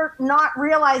 you're not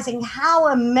realizing how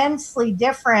immensely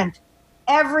different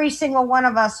every single one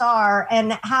of us are,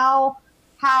 and how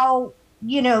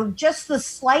just the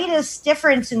slightest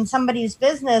difference in somebody's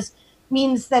business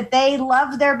means that they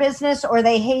love their business or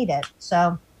they hate it.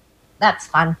 So that's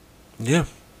fun. Yeah.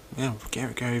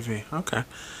 Gary V. Okay.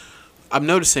 I'm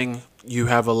noticing you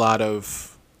have a lot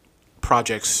of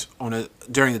projects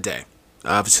during the day.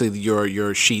 Obviously,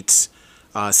 your sheets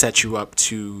set you up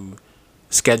to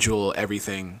schedule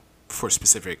everything for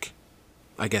specific,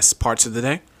 I guess, parts of the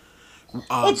day.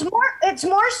 It's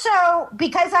more so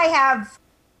because I have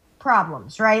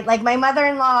problems, right? Like, my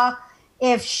mother-in-law,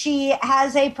 if she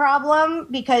has a problem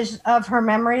because of her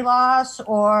memory loss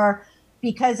or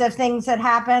because of things that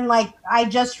happen, like, I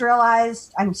just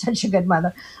realized I'm such a good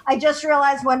mother. I just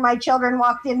realized when my children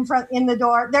walked in the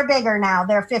door, they're bigger now.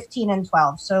 They're 15 and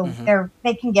 12, so mm-hmm.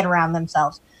 They can get around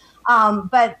themselves.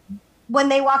 But when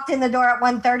they walked in the door at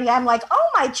 1:30, I'm like, oh,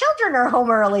 my children are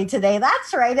home early today.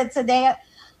 That's right. It's a day.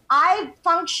 I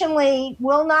functionally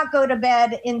will not go to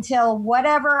bed until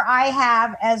whatever I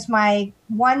have as my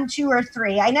 1, 2, or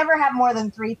 3. I never have more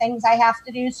than 3 things I have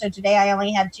to do. So today I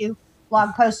only had 2: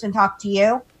 blog post and talk to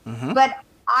you. Mm-hmm. But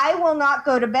I will not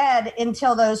go to bed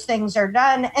until those things are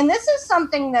done. And this is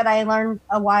something that I learned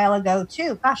a while ago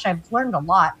too. Gosh, I've learned a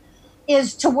lot,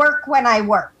 is to work when I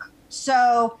work.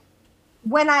 So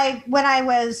when I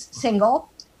was single,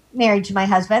 married to my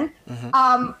husband,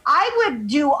 Mm-hmm. I would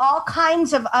do all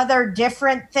kinds of other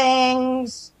different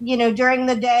things, during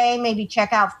the day, maybe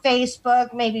check out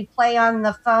Facebook, maybe play on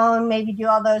the phone, maybe do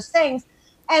all those things.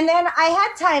 And then I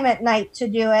had time at night to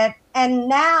do it. And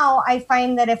now I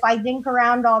find that if I dink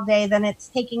around all day, then it's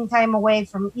taking time away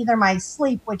from either my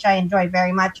sleep, which I enjoy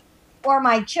very much, or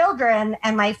my children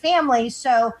and my family.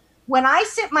 So when I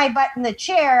sit my butt in the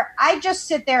chair, I just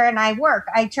sit there and I work.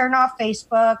 I turn off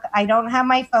Facebook. I don't have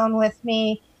my phone with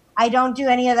me. I don't do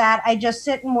any of that. I just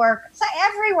sit and work. So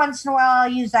every once in a while I'll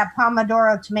use that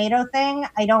Pomodoro tomato thing.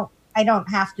 I don't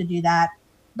have to do that.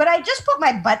 But I just put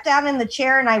my butt down in the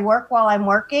chair and I work while I'm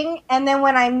working. And then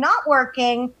when I'm not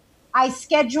working, I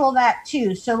schedule that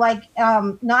too. So like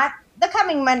not the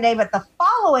coming Monday, but the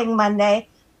following Monday,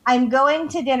 I'm going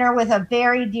to dinner with a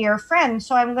very dear friend,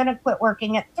 so I'm going to quit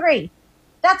working at 3.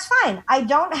 That's fine. I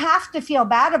don't have to feel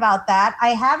bad about that. I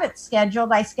have it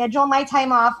scheduled. I schedule my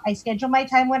time off. I schedule my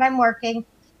time when I'm working.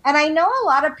 And I know a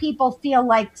lot of people feel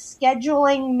like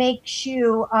scheduling makes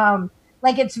you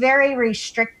like it's very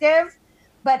restrictive.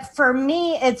 But for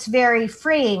me, it's very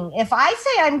freeing. If I say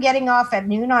I'm getting off at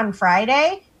noon on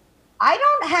Friday, I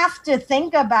don't have to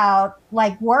think about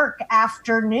like work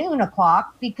after noon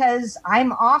o'clock because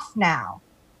I'm off now.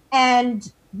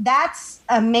 And that's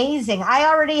amazing. I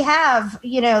already have,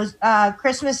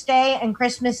 Christmas Day and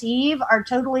Christmas Eve are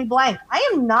totally blank. I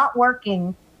am not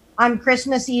working on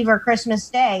Christmas Eve or Christmas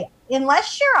Day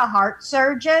unless you're a heart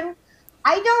surgeon.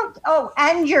 I don't, oh,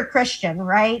 and you're Christian,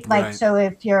 right? Like, Right. so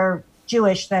if you're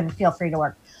Jewish, then feel free to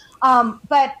work.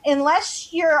 But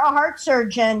unless you're a heart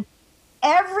surgeon,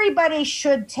 everybody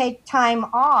should take time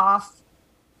off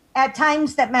at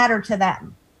times that matter to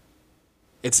them.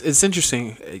 It's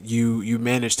interesting. You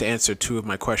managed to answer two of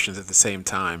my questions at the same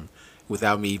time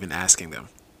without me even asking them.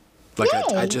 Like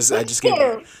I Yay! just I Thank just gave you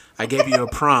you. I gave you a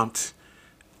prompt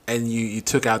and you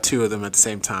took out two of them at the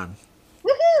same time.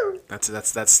 Woohoo!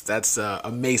 That's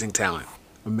amazing talent.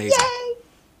 Amazing. Yay!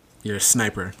 You're a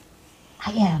sniper.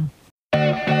 I am.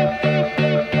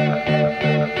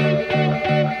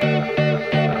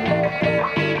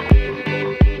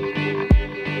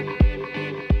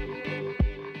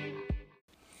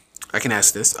 I can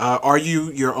ask this. Are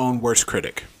you your own worst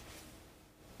critic?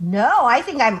 No, I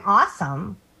think I'm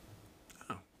awesome.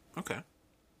 Okay.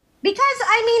 Because,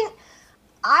 I mean,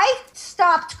 I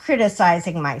stopped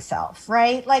criticizing myself,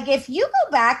 right? Like, if you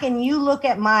go back and you look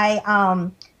at my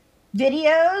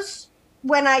videos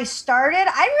when I started,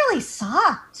 I really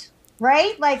sucked,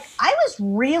 right? Like, I was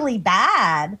really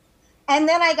bad. And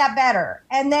then I got better.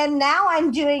 And then now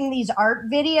I'm doing these art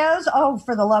videos. Oh,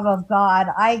 for the love of God.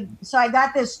 I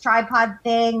got this tripod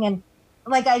thing and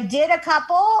like I did a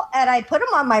couple and I put them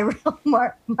on my real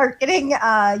marketing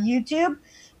YouTube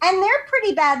and they're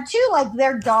pretty bad too. Like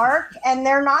they're dark and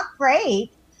they're not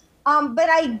great. But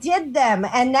I did them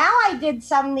and now I did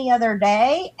some the other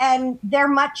day and they're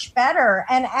much better.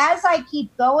 And as I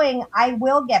keep going, I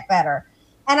will get better.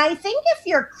 And I think if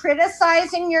you're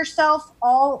criticizing yourself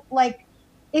all the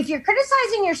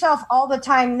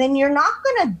time, then you're not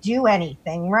going to do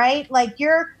anything, right? Like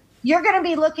you're going to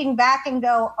be looking back and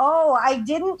go, "Oh, I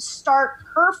didn't start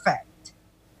perfect.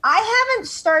 I haven't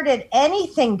started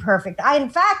anything perfect. In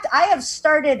fact, I have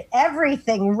started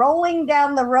everything rolling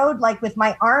down the road like with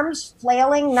my arms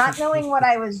flailing, not knowing what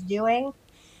I was doing,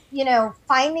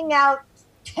 finding out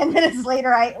 10 minutes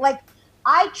later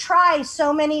I try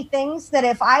so many things that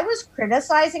if I was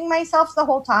criticizing myself the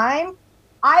whole time,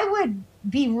 I would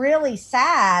be really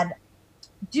sad.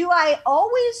 Do I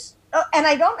always, and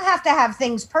I don't have to have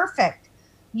things perfect.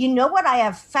 You know what I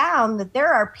have found? That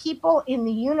there are people in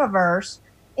the universe.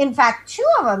 In fact, 2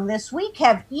 of them this week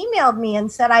have emailed me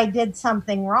and said I did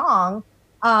something wrong.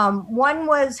 One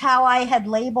was how I had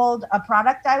labeled a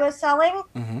product I was selling.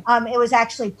 Mm-hmm. It was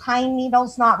actually pine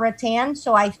needles, not rattan.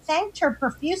 So I thanked her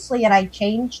profusely and I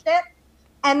changed it.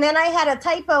 And then I had a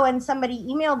typo and somebody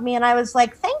emailed me and I was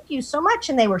like, thank you so much.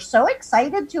 And they were so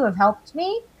excited to have helped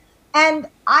me. And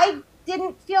I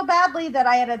didn't feel badly that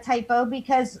I had a typo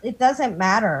because it doesn't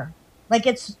matter. Like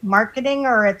it's marketing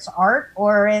or it's art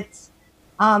or it's,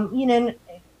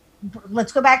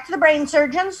 let's go back to the brain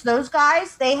surgeons. Those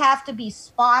guys, they have to be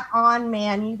spot on,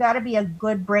 man. You got to be a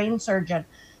good brain surgeon.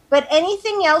 But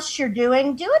anything else you're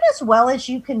doing, do it as well as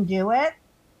you can do it.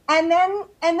 And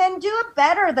then do it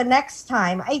better the next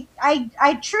time.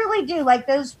 I truly do. Like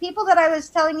those people that I was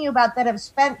telling you about that have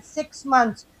spent 6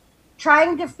 months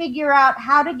trying to figure out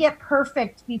how to get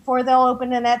perfect before they'll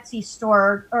open an Etsy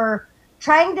store, or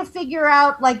trying to figure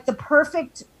out like the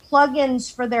perfect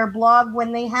plugins for their blog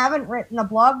when they haven't written a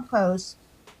blog post.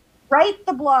 Write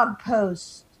the blog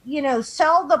post,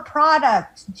 sell the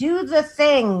product, do the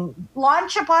thing,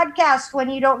 launch a podcast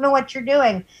when you don't know what you're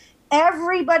doing.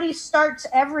 Everybody starts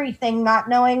everything not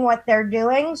knowing what they're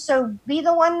doing. So be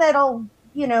the one that'll,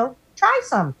 try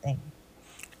something.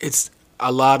 It's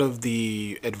a lot of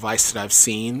the advice that I've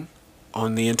seen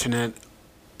on the internet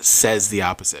says the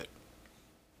opposite.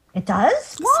 It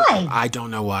does? Why? So I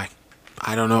don't know why.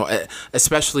 I don't know.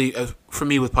 Especially for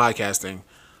me with podcasting,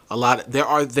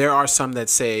 there are some that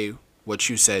say what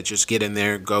you said. Just get in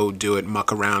there, go do it,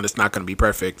 muck around. It's not going to be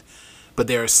perfect. But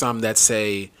there are some that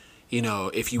say,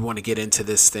 if you want to get into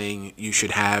this thing, you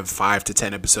should have 5 to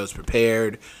 10 episodes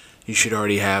prepared. You should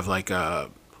already have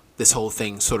this whole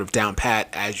thing sort of down pat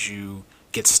as you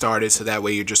get started, so that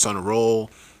way you're just on a roll.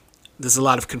 There's a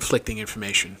lot of conflicting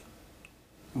information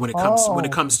when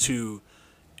it comes to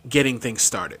getting things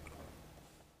started.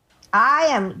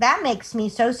 That makes me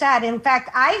so sad. In fact,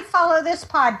 I follow this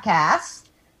podcast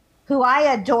who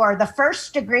I adore. The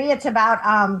First Degree, it's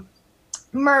about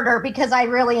murder, because I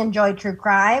really enjoy true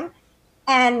crime.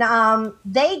 And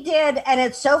they did, and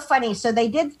it's so funny. So they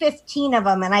did 15 of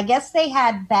them, and I guess they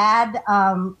had bad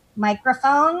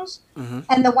microphones. Mm-hmm.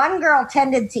 And the one girl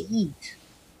tended to eat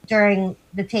during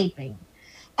the taping.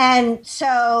 And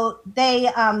so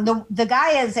they, the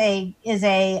guy is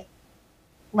a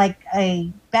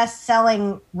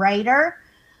best-selling writer.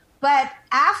 But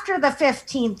after the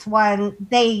 15th one,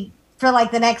 for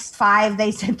the next 5,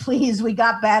 they said, please, we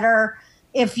got better.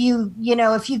 If you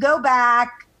go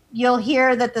back, you'll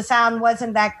hear that the sound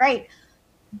wasn't that great.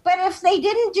 But if they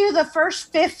didn't do the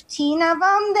first 15 of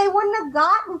them, they wouldn't have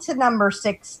gotten to number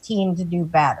 16 to do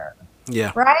better.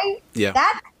 Yeah. Right? Yeah.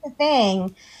 That's the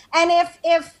thing. And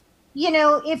if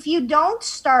you don't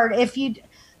start, I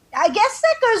guess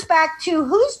that goes back to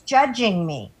who's judging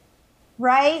me,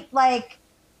 right? Like,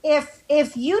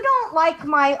 if you don't like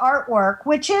my artwork,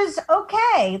 which is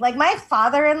okay, like my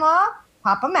father-in-law,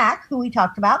 Papa Mac, who we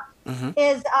talked about, mm-hmm.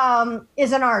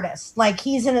 is an artist. Like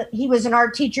he was an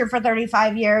art teacher for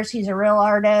 35 years. He's a real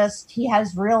artist. He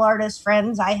has real artist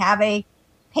friends. I have a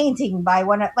painting by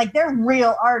they're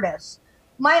real artists.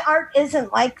 My art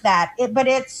isn't like that, but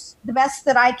it's the best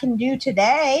that I can do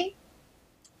today,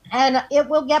 and it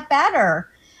will get better.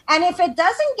 And if it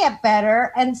doesn't get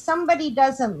better and somebody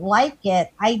doesn't like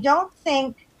it, I don't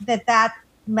think that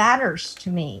matters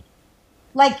to me.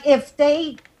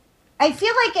 I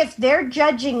feel like if they're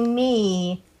judging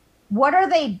me, what are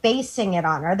they basing it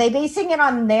on? Are they basing it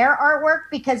on their artwork?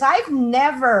 Because I've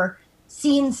never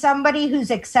seen somebody who's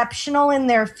exceptional in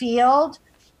their field.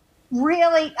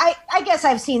 Really, I guess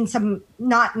I've seen some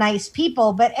not nice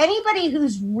people, but anybody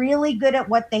who's really good at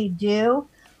what they do,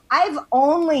 I've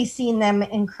only seen them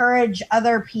encourage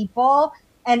other people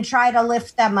and try to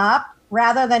lift them up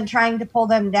rather than trying to pull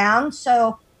them down.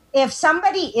 So if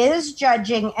somebody is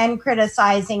judging and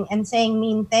criticizing and saying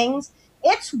mean things,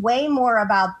 it's way more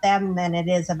about them than it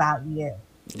is about you.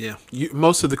 Yeah.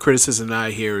 Most of the criticism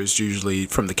I hear is usually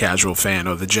from the casual fan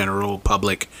or the general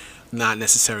public, not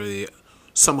necessarily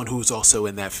someone who's also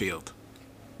in that field.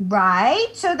 Right.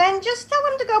 So then just tell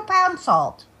them to go pound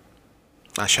salt.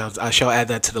 I shall add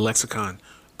that to the lexicon.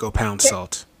 Go pound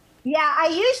salt. Yeah, I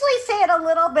usually say it a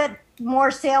little bit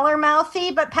more sailor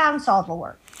mouthy, but pound salt will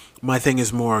work. My thing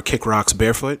is more kick rocks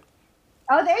barefoot.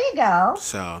 Oh, there you go.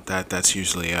 So that's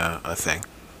usually a thing,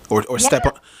 or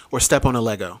step on a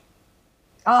Lego.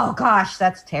 Oh gosh,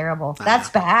 that's terrible. That's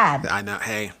bad. I know.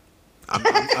 Hey,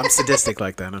 I'm sadistic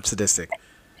like that. I'm sadistic.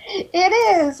 It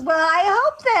is. Well, I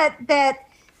hope that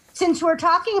since we're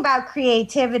talking about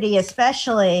creativity,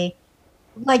 especially,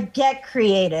 get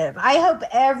creative. I hope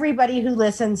everybody who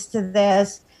listens to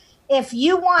this, if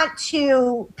you want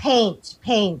to paint.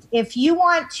 If you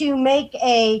want to make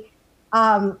a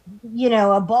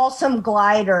balsam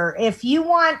glider, if you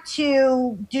want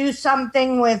to do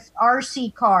something with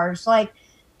RC cars,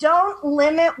 don't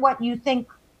limit what you think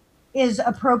is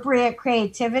appropriate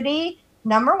creativity,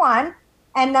 number one.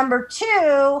 And number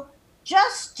two,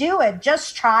 just do it.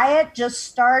 Just try it. Just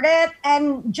start it.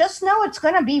 And just know it's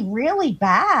going to be really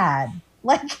bad.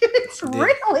 It's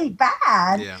really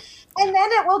bad. Yeah. And then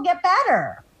it will get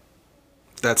better.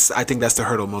 I think that's the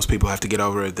hurdle most people have to get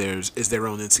over. Is their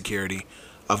own insecurity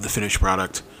of the finished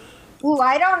product. Ooh,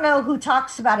 I don't know who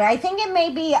talks about it. I think it may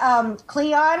be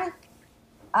Cleon.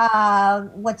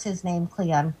 What's his name?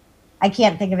 Cleon. I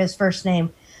can't think of his first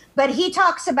name. But he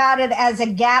talks about it as a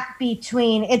gap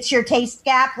between, it's your taste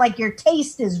gap. Your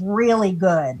taste is really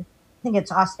good, think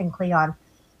it's Austin Kleon.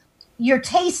 Your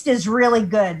taste is really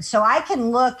good. So I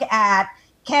can look at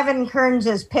Kevin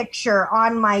Kearns's picture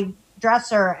on my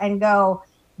dresser and go,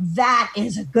 that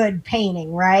is a good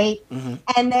painting, right? Mm-hmm.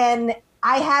 And then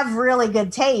I have really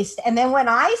good taste. And then when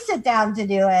I sit down to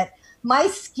do it, my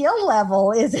skill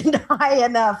level isn't high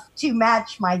enough to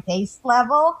match my taste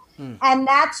level. And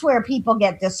that's where people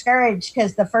get discouraged,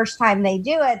 because the first time they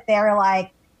do it, they're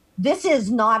like, this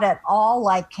is not at all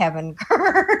like Kevin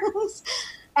Kearns.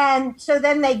 And so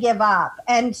then they give up.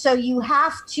 And so you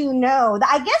have to know.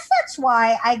 I guess that's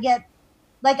why I get,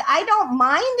 like, I don't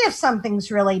mind if something's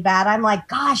really bad. I'm like,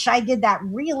 gosh, I did that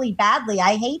really badly.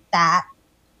 I hate that.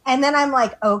 And then I'm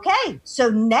like, okay, so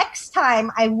next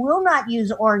time I will not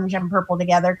use orange and purple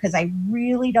together because I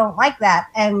really don't like that.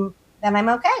 And then I'm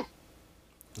okay.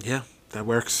 Yeah, that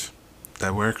works.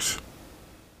 That works.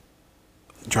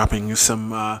 Dropping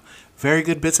some very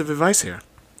good bits of advice here.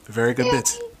 Very good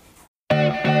bits. Do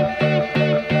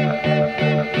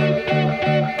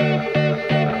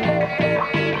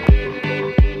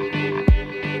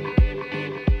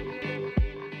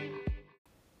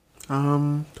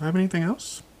I have anything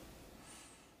else?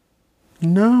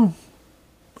 No.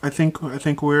 I think we're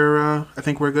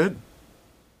good.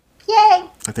 Yay.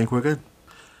 I think we're good.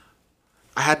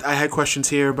 I had questions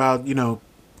here about,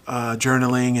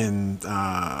 journaling and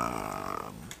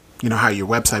how your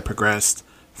website progressed,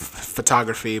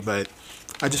 photography, but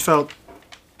I just felt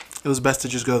it was best to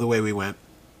just go the way we went.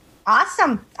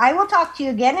 Awesome. I will talk to you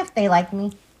again if they like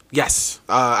me. Yes.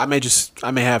 I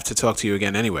may have to talk to you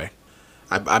again anyway.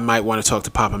 I might want to talk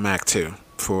to Papa Mac too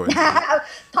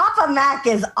Papa Mac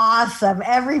is awesome.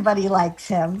 Everybody likes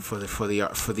him. for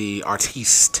the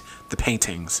artiste, the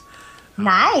paintings.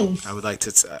 Nice. I would like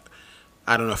to.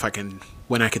 I don't know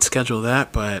when I could schedule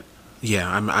that, but yeah,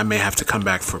 I may have to come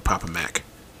back for Papa Mac.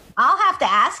 I'll have to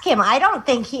ask him. I don't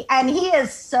think he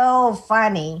is so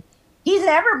funny. He's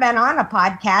never been on a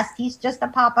podcast. He's just a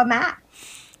Papa Mac.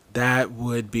 That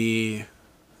would be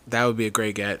a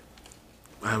great get.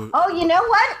 Oh, you know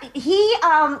what?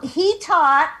 He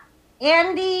taught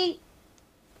Andy.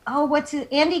 Oh, what's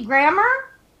it? Andy Grammer?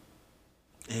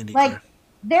 Andy. Like,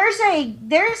 there's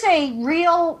a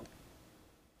real,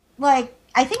 like,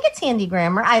 I think it's Andy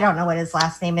Grammer. I don't know what his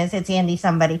last name is. It's Andy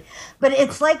somebody, but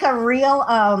it's like a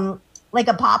real, like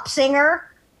a pop singer.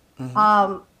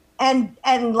 Mm-hmm.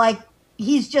 And like,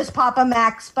 he's just Papa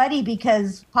Mac's buddy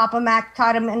because Papa Mac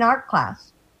taught him in art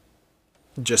class.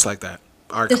 Just like that.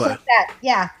 Art Just class. like that.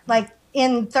 Yeah. Like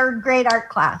in third grade art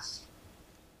class.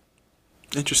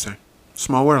 Interesting.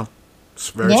 Small world.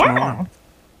 It's very small world.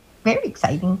 Very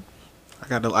exciting. I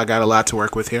got a lot to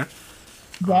work with here.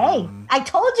 Yay. I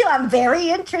told you I'm very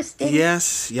interesting.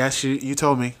 Yes, you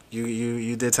told me.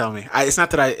 You did tell me. It's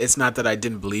not that I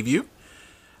didn't believe you.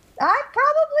 I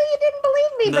probably didn't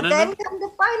believe me, but then come to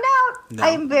find out, I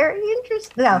am very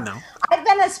interested. No. I've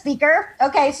been a speaker.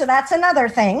 Okay, so that's another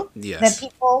thing. Yes.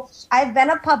 I've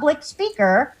been a public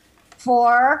speaker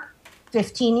for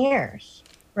 15 years,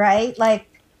 right? Like,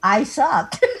 I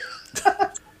sucked.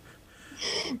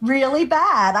 Really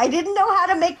bad. I didn't know how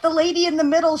to make the lady in the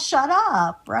middle shut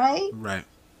up, right? Right.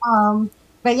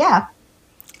 But yeah.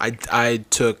 I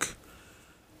took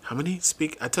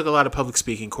I took a lot of public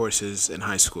speaking courses in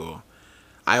high school.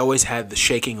 I always had the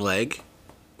shaking leg.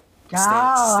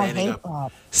 Standing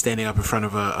up in front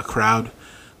of a crowd.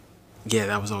 Yeah,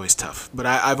 that was always tough. But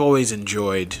I've always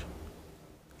enjoyed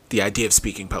the idea of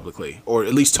speaking publicly, or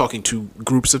at least talking to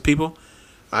groups of people.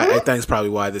 I think it's probably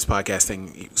why this podcast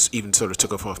thing even sort of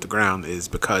took off the ground, is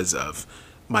because of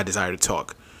my desire to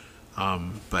talk.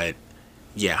 But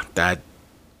yeah, that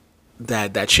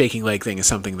shaking leg thing is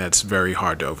something that's very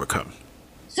hard to overcome.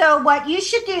 So what you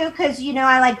should do, because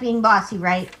I like being bossy,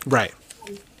 right? Right.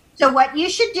 So what you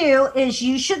should do is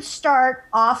you should start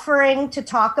offering to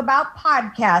talk about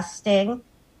podcasting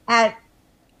at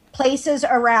places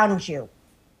around you,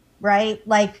 right?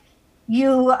 Like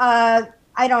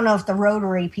I don't know if the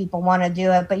Rotary people want to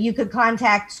do it, but you could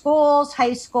contact schools,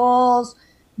 high schools.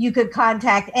 You could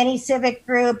contact any civic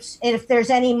groups. If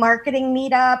there's any marketing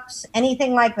meetups,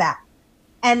 anything like that.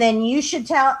 And then you should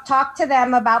talk to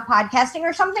them about podcasting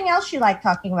or something else you like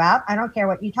talking about. I don't care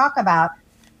what you talk about.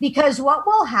 Because what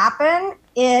will happen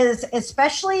is,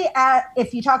 especially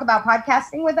if you talk about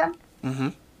podcasting with them, mm-hmm.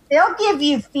 they'll give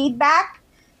you feedback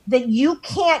that you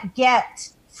can't get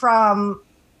from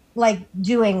like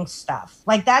doing stuff.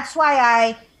 Like, that's why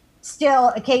I still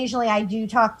occasionally I do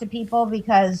talk to people,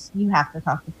 because you have to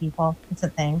talk to people. It's a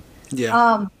thing.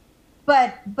 Yeah.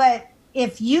 But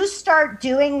if you start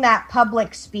doing that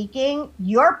public speaking,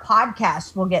 your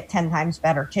podcast will get 10 times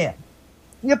better too.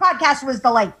 Your podcast was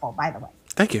delightful, by the way.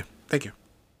 Thank you. Thank you.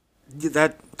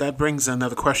 Yeah, that brings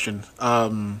another question.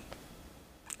 The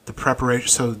preparation.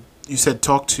 So you said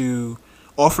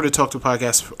offer to talk to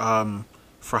podcasts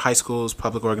for high schools,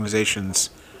 public organizations.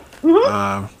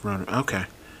 Okay.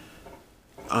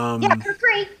 Yeah, for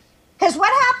free. Because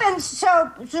what happens? So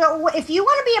if you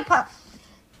want to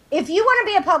be if you want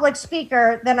to be a public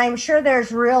speaker, then I'm sure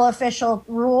there's real official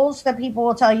rules that people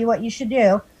will tell you what you should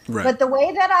do. Right. But the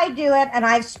way that I do it, and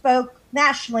I've spoke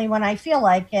nationally when I feel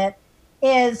like it,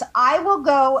 is I will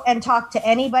go and talk to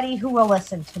anybody who will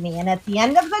listen to me. And at the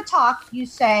end of the talk, you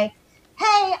say,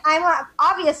 "Hey,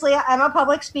 obviously I'm a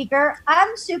public speaker.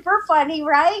 I'm super funny,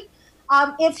 right?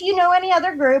 If you know any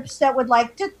other groups that would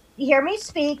like to hear me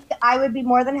speak, I would be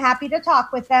more than happy to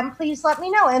talk with them. Please let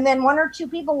me know." And then one or two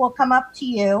people will come up to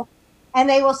you and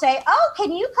they will say, "Oh,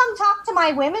 can you come talk to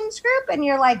my women's group?" And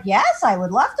you're like, "Yes, I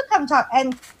would love to come talk."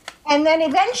 And then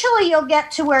eventually you'll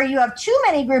get to where you have too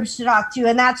many groups to talk to,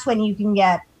 and that's when you can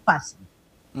get fussy.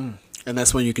 And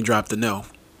that's when you can drop the no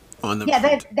on them.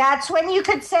 Yeah, that's when you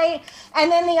could say.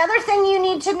 And then the other thing you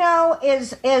need to know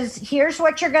is here's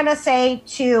what you're going to say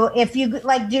to, if you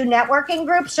like do networking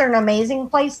groups, are an amazing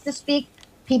place to speak.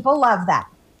 People love that.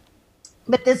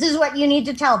 But this is what you need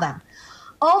to tell them.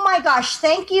 "Oh my gosh,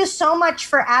 thank you so much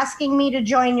for asking me to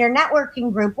join your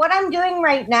networking group. What I'm doing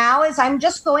right now is I'm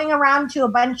just going around to a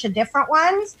bunch of different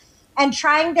ones and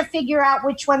trying to figure out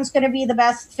which one's going to be the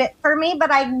best fit for me,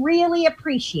 but I really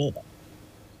appreciate it."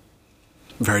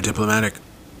 Very diplomatic.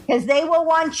 Because they will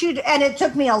want you to, and it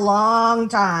took me a long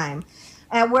time,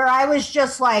 where I was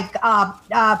just like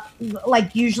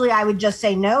usually I would just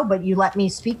say no, but you let me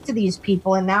speak to these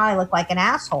people, and now I look like an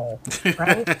asshole,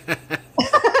 right?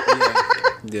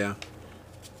 Yeah.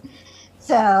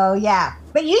 So, yeah.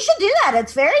 But you should do that.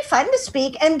 It's very fun to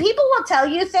speak. And people will tell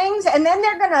you things, and then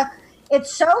they're going to,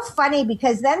 it's so funny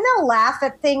because then they'll laugh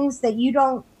at things that you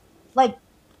don't, like,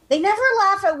 they never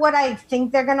laugh at what I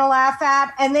think they're going to laugh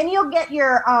at. And then you'll get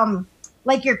your,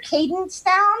 your cadence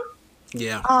down.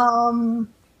 Yeah.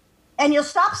 And you'll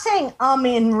stop saying,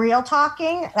 in real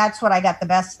talking. That's what I got the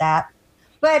best at.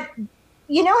 But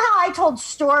you know how I told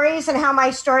stories and how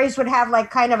my stories would have like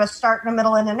kind of a start and a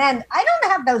middle and an end? I don't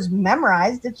have those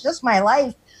memorized. It's just my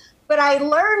life. But I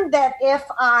learned that if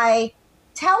I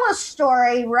tell a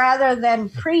story rather than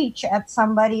preach at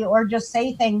somebody or just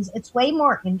say things, it's way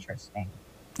more interesting.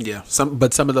 Yeah. Some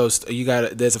of those,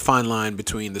 there's a fine line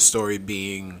between the story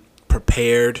being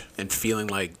prepared and feeling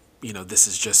like, this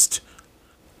is just,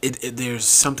 there's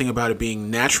something about it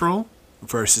being natural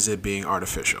versus it being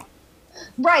artificial.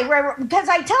 Right. Because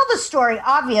I tell the story,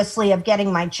 obviously, of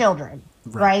getting my children,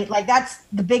 right? Like, that's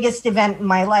the biggest event in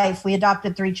my life. We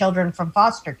adopted 3 children from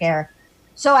foster care.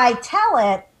 So I tell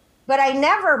it, but I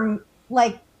never,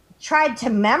 tried to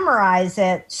memorize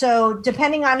it. So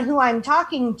depending on who I'm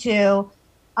talking to,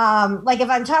 if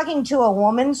I'm talking to a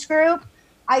woman's group,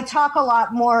 I talk a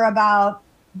lot more about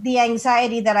the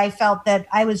anxiety that I felt that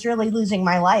I was really losing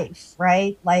my life,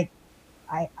 right? Like,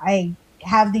 I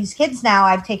have these kids now.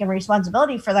 I've taken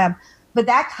responsibility for them, but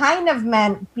that kind of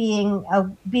meant being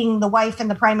the wife and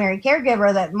the primary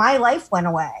caregiver, that my life went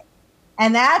away,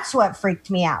 and that's what freaked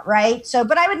me out, right? So,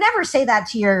 but I would never say that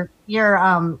to your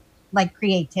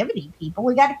creativity people.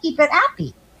 We got to keep it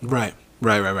happy. Right.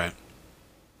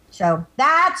 So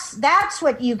that's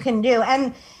what you can do,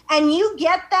 and you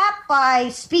get that by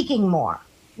speaking more.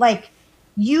 Like,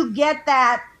 you get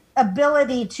that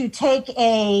ability to take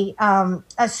a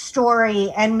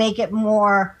story and make it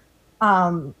more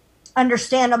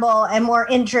understandable and more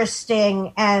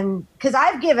interesting. And because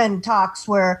I've given talks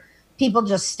where people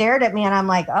just stared at me and I'm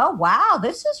like, "Oh wow,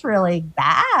 this is really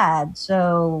bad,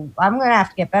 so I'm gonna have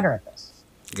to get better at this."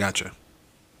 Gotcha.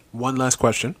 One last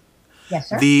question. Yes,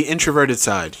 sir. The introverted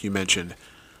side you mentioned,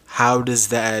 how does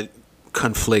that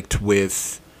conflict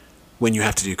with when you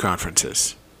have to do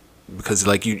conferences? Because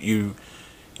like you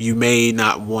may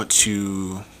not want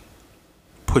to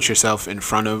put yourself in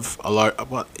front of a large.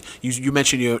 Well, you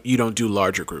mentioned you don't do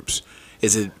larger groups.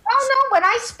 Is it? Oh no! When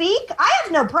I speak, I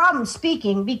have no problem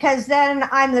speaking because then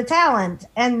I'm the talent,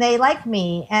 and they like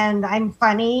me, and I'm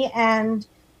funny, and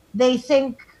they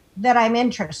think that I'm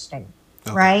interesting,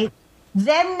 okay. Right?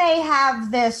 Then they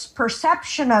have this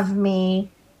perception of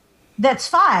me that's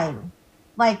fine.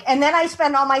 And then I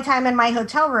spend all my time in my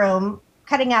hotel room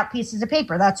cutting out pieces of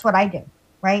paper. That's what I do.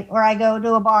 Right? Or I go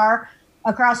to a bar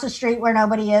across the street where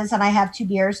nobody is and I have 2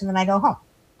 beers and then I go home.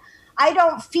 I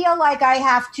don't feel like I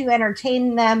have to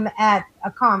entertain them at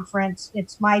a conference.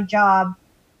 It's my job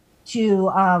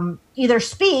to either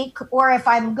speak, or if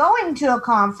I'm going to a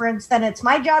conference, then it's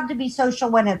my job to be social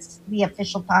when it's the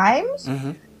official times.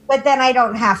 Mm-hmm. but then I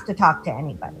don't have to talk to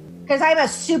anybody because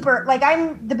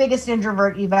I'm the biggest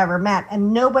introvert you've ever met,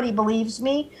 and nobody believes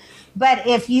me. But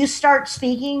if you start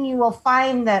speaking, you will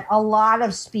find that a lot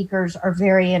of speakers are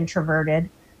very introverted.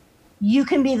 You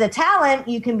can be the talent,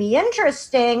 you can be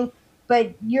interesting,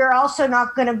 but you're also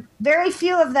not going to, very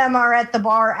few of them are at the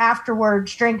bar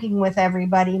afterwards drinking with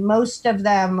everybody. Most of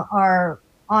them are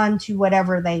on to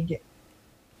whatever they do.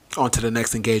 On to the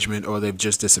next engagement, or they've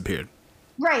just disappeared.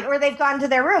 Right, or they've gone to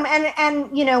their room.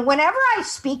 And whenever I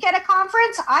speak at a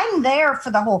conference, I'm there for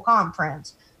the whole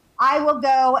conference. I will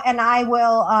go and I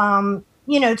will,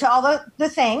 to all the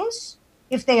things,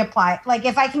 if they apply, like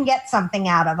if I can get something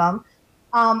out of them.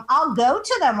 I'll go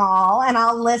to them all and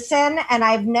I'll listen. And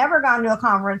I've never gone to a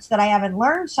conference that I haven't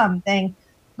learned something.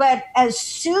 But as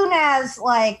soon as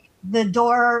like the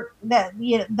door,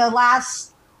 the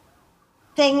last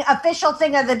thing, official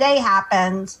thing of the day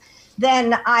happens,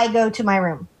 then I go to my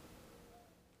room.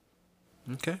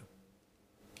 Okay.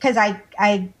 Because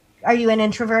are you an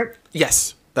introvert?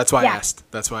 Yes. That's why I asked.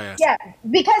 Yeah,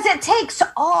 because it takes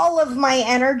all of my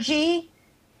energy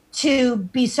to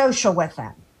be social with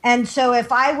them. And so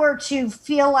if I were to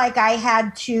feel like I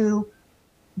had to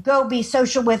go be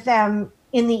social with them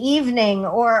in the evening,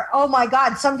 or, oh my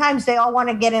God, sometimes they all want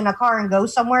to get in a car and go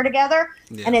somewhere together,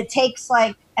 and it takes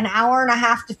like an hour and a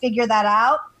half to figure that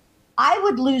out, I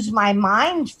would lose my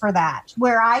mind for that,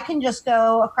 where I can just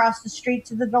go across the street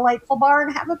to the Delightful Bar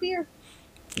and have a beer.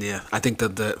 Yeah, I think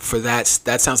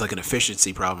that sounds like an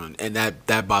efficiency problem, and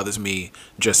that bothers me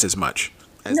just as much.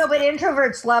 No, but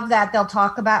introverts love that. They'll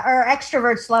talk about, or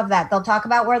extroverts love that. They'll talk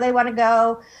about where they want to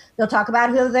go. They'll talk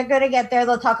about who they're going to get there.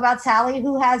 They'll talk about Sally,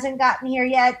 who hasn't gotten here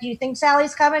yet. Do you think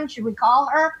Sally's coming? Should we call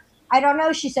her? I don't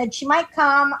know. She said she might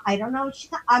come. I don't know.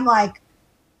 I'm like,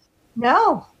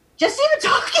 no. Just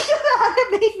even talking about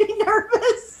it made me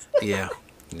nervous. Yeah.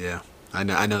 I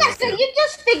know. Yeah, so you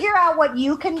just figure out what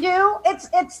you can do.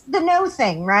 It's the no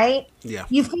thing, right? Yeah.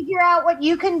 You figure out what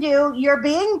you can do. You're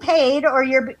being paid, or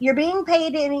you're being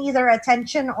paid in either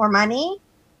attention or money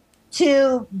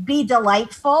to be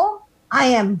delightful. I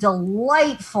am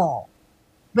delightful.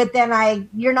 But then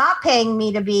you're not paying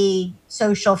me to be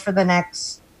social for the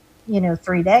next,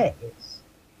 3 days.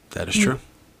 That is true.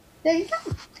 There you go.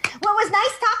 Well, it was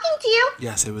nice talking to you.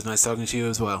 Yes, it was nice talking to you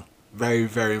as well. Very,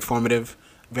 very informative.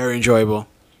 Very enjoyable.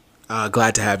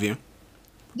 Glad to have you.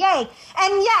 Yay.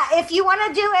 And yeah, if you want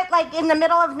to do it like in the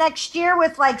middle of next year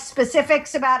with like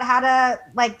specifics about how to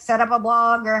like set up a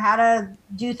blog or how to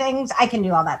do things, I can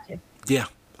do all that too. Yeah.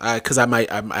 Because I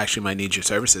actually might need your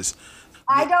services.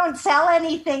 I don't sell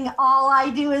anything. All I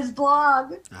do is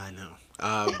blog. I know.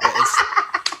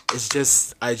 It's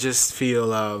just, I just feel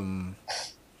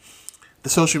the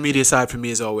social media side for me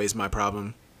is always my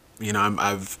problem.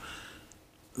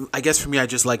 I guess for me, I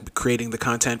just like creating the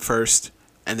content first,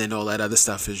 and then all that other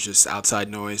stuff is just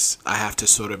outside noise. I have to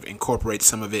sort of incorporate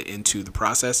some of it into the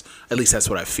process. At least that's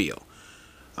what I feel.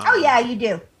 Oh yeah, you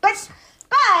do. But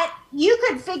you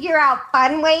could figure out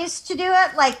fun ways to do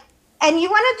it, like, and you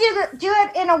want to do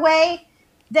it in a way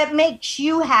that makes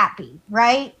you happy,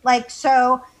 right? Like,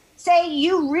 so say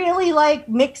you really like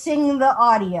mixing the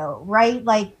audio, right?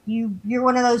 Like you're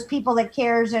one of those people that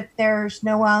cares if there's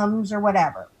no ums or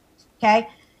whatever. Okay.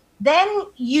 Then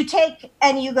you take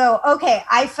and you go, okay,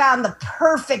 I found the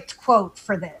perfect quote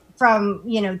for this from,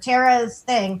 Tara's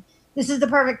thing. This is the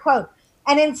perfect quote.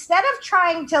 And instead of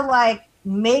trying to like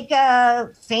make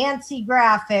a fancy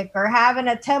graphic or having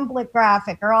a template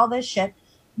graphic or all this shit,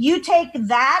 you take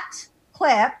that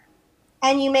clip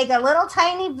and you make a little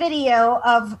tiny video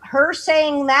of her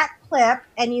saying that clip,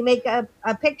 and you make a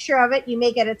picture of it. You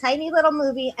make it a tiny little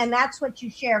movie, and that's what you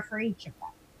share for each of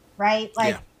them, right?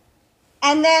 Like, yeah.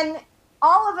 And then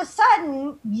all of a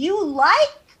sudden you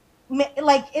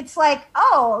like, it's like,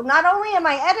 oh, not only am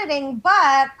I editing,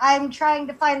 but I'm trying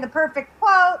to find the perfect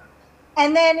quote.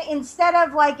 And then instead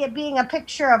of like it being a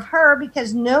picture of her,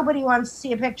 because nobody wants to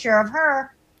see a picture of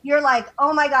her, you're like,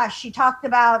 oh my gosh, she talked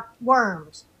about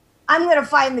worms. I'm going to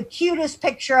find the cutest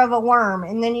picture of a worm.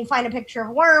 And then you find a picture of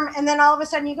a worm, and then all of a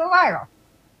sudden you go viral.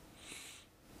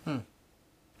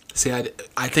 See,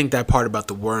 I think that part about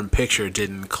the worm picture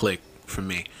didn't click for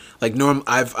me. Like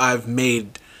I've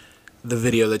made the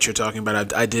video that you're talking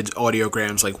about. I did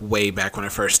audiograms like way back when I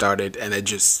first started, and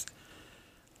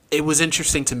it was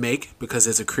interesting to make because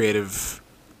there's a creative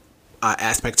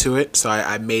aspect to it. So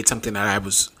I made something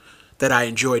that I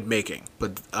enjoyed making,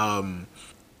 but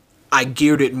I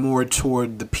geared it more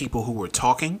toward the people who were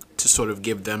talking to sort of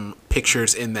give them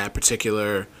pictures in that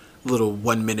particular little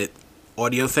 1 minute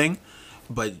audio thing.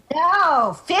 But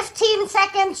no, 15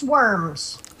 seconds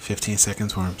worms. 15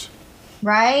 seconds worms.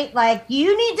 right? Like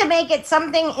you need to make it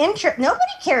something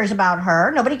nobody cares about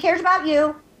her. Nobody cares about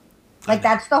you. Like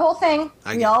that's the whole thing.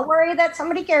 We all worry that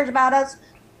somebody cares about us.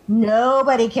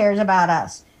 Nobody cares about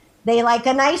us. They like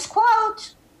a nice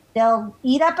quote. They'll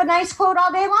eat up a nice quote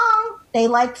all day long. They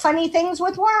like funny things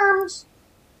with worms.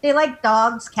 They like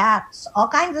dogs, cats, all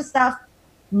kinds of stuff.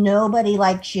 Nobody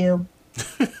likes you.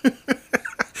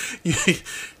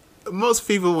 Most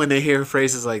people, when they hear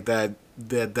phrases like that,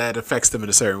 that affects them in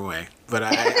a certain way. But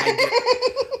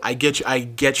I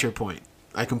get your point.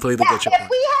 I completely get your point. If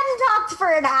we hadn't talked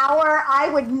for an hour, I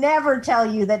would never tell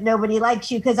you that nobody likes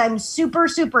you because I'm super,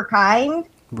 super kind.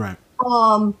 Right.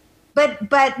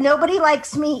 But nobody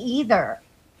likes me either.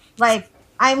 Like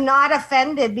I'm not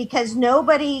offended because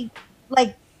nobody,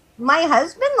 like my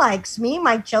husband likes me.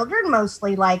 My children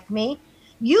mostly like me.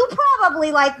 You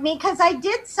probably like me because I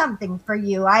did something for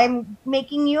you. I'm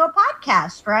making you a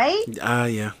podcast, right?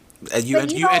 Yeah.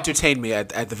 You entertain me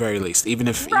at the very least, even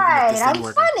if right. Even if this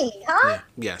I'm funny, huh?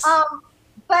 Yeah. Yes.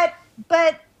 But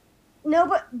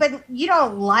you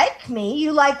don't like me.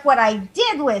 You like what I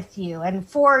did with you and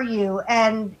for you.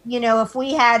 And if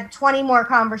we had 20 more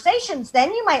conversations,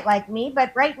 then you might like me.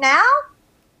 But right now,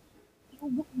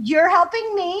 you're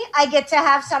helping me. I get to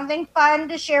have something fun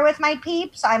to share with my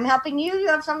peeps. I'm helping you. You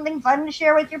have something fun to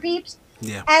share with your peeps.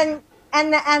 Yeah. And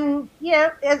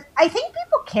I think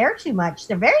people care too much.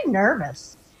 They're very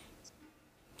nervous.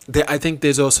 I think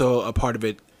there's also a part of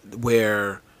it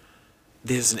where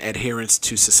there's an adherence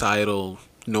to societal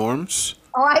norms.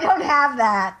 Oh, I don't have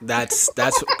that. That's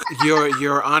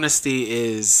your honesty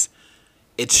is,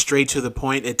 it's straight to the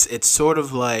point. It's sort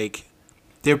of like,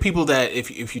 there are people that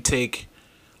if you take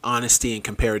honesty and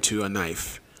compare it to a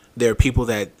knife, there are people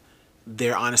that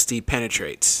their honesty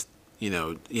penetrates,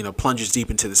 plunges deep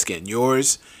into the skin.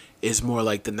 Yours is more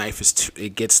like the knife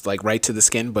it gets like right to the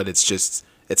skin, but it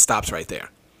stops right there.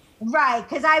 Right,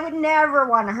 because I would never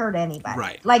want to hurt anybody.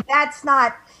 Right. Like that's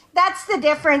the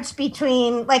difference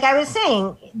between, like I was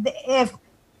saying,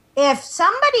 if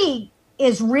somebody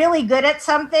is really good at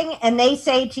something and they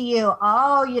say to you,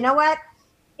 oh, you know what?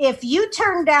 If you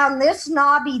turn down this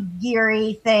knobby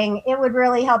geary thing, it would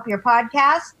really help your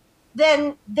podcast.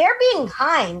 Then they're being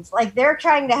kind. Like they're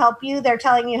trying to help you. They're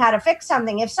telling you how to fix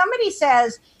something. If somebody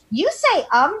says, you say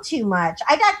too much.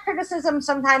 I got criticism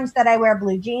sometimes that I wear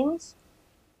blue jeans.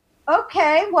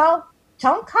 Okay, well,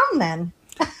 don't come then.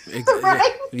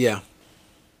 Right? Yeah.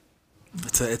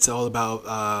 It's all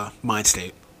about mind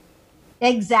state.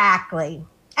 Exactly.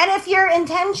 And if your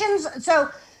intentions, so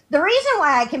the reason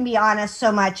why I can be honest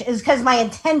so much is because my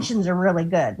intentions are really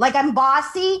good. Like I'm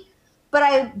bossy, but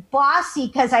I'm bossy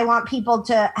because I want people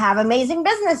to have amazing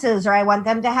businesses, or I want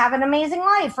them to have an amazing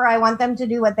life, or I want them to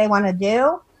do what they want to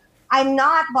do. I'm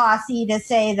not bossy to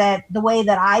say that the way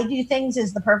that I do things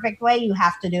is the perfect way. You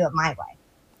have to do it my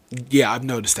way. Yeah, I've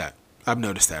noticed that. I've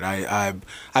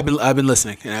been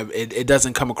listening, and it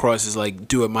doesn't come across as like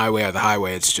do it my way or the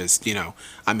highway. It's just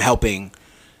I'm helping,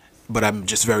 but I'm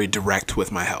just very direct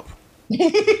with my help.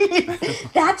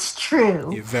 That's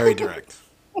true. You're very direct,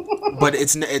 but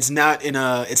it's not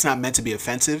meant to be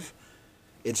offensive.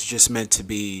 It's just meant to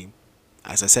be,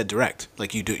 as I said, direct.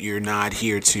 Like you're not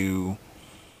here to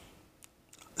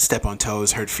step on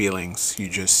toes, hurt feelings. You're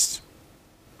just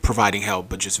providing help,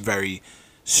 but just very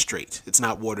straight. It's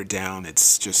not watered down.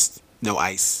 It's just no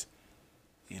ice.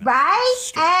 Right?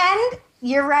 Straight. And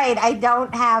you're right. I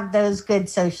don't have those good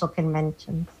social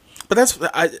conventions.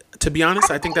 But to be honest,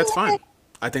 I think that's fine.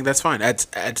 I think that's fine.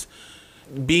 At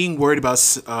being worried about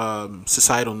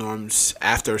societal norms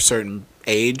after a certain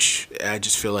age, I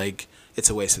just feel like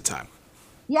it's a waste of time.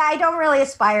 Yeah, I don't really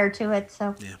aspire to it.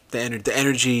 So yeah, the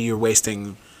energy you're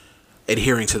wasting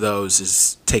adhering to those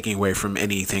is taking away from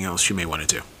anything else you may want to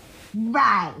do.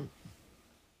 Right.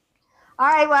 All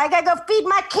right, well, I gotta go feed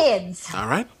my kids. All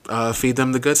right. Feed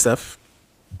them the good stuff.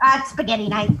 Spaghetti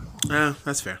night. Yeah,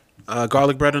 that's fair.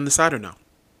 Garlic bread on the side or no?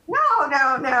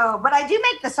 No. But I do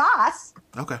make the sauce.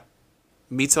 Okay.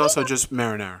 Meat sauce or just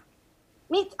marinara?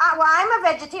 Meat. Well, I'm a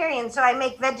vegetarian, so I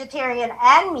make vegetarian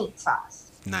and meat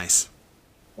sauce. Nice.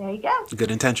 There you go.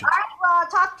 Good intention. All right, well, I'll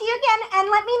talk to you again, and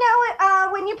let me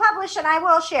know when you publish, and I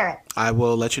will share it. I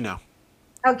will let you know.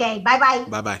 Okay, bye-bye.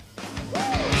 Bye-bye.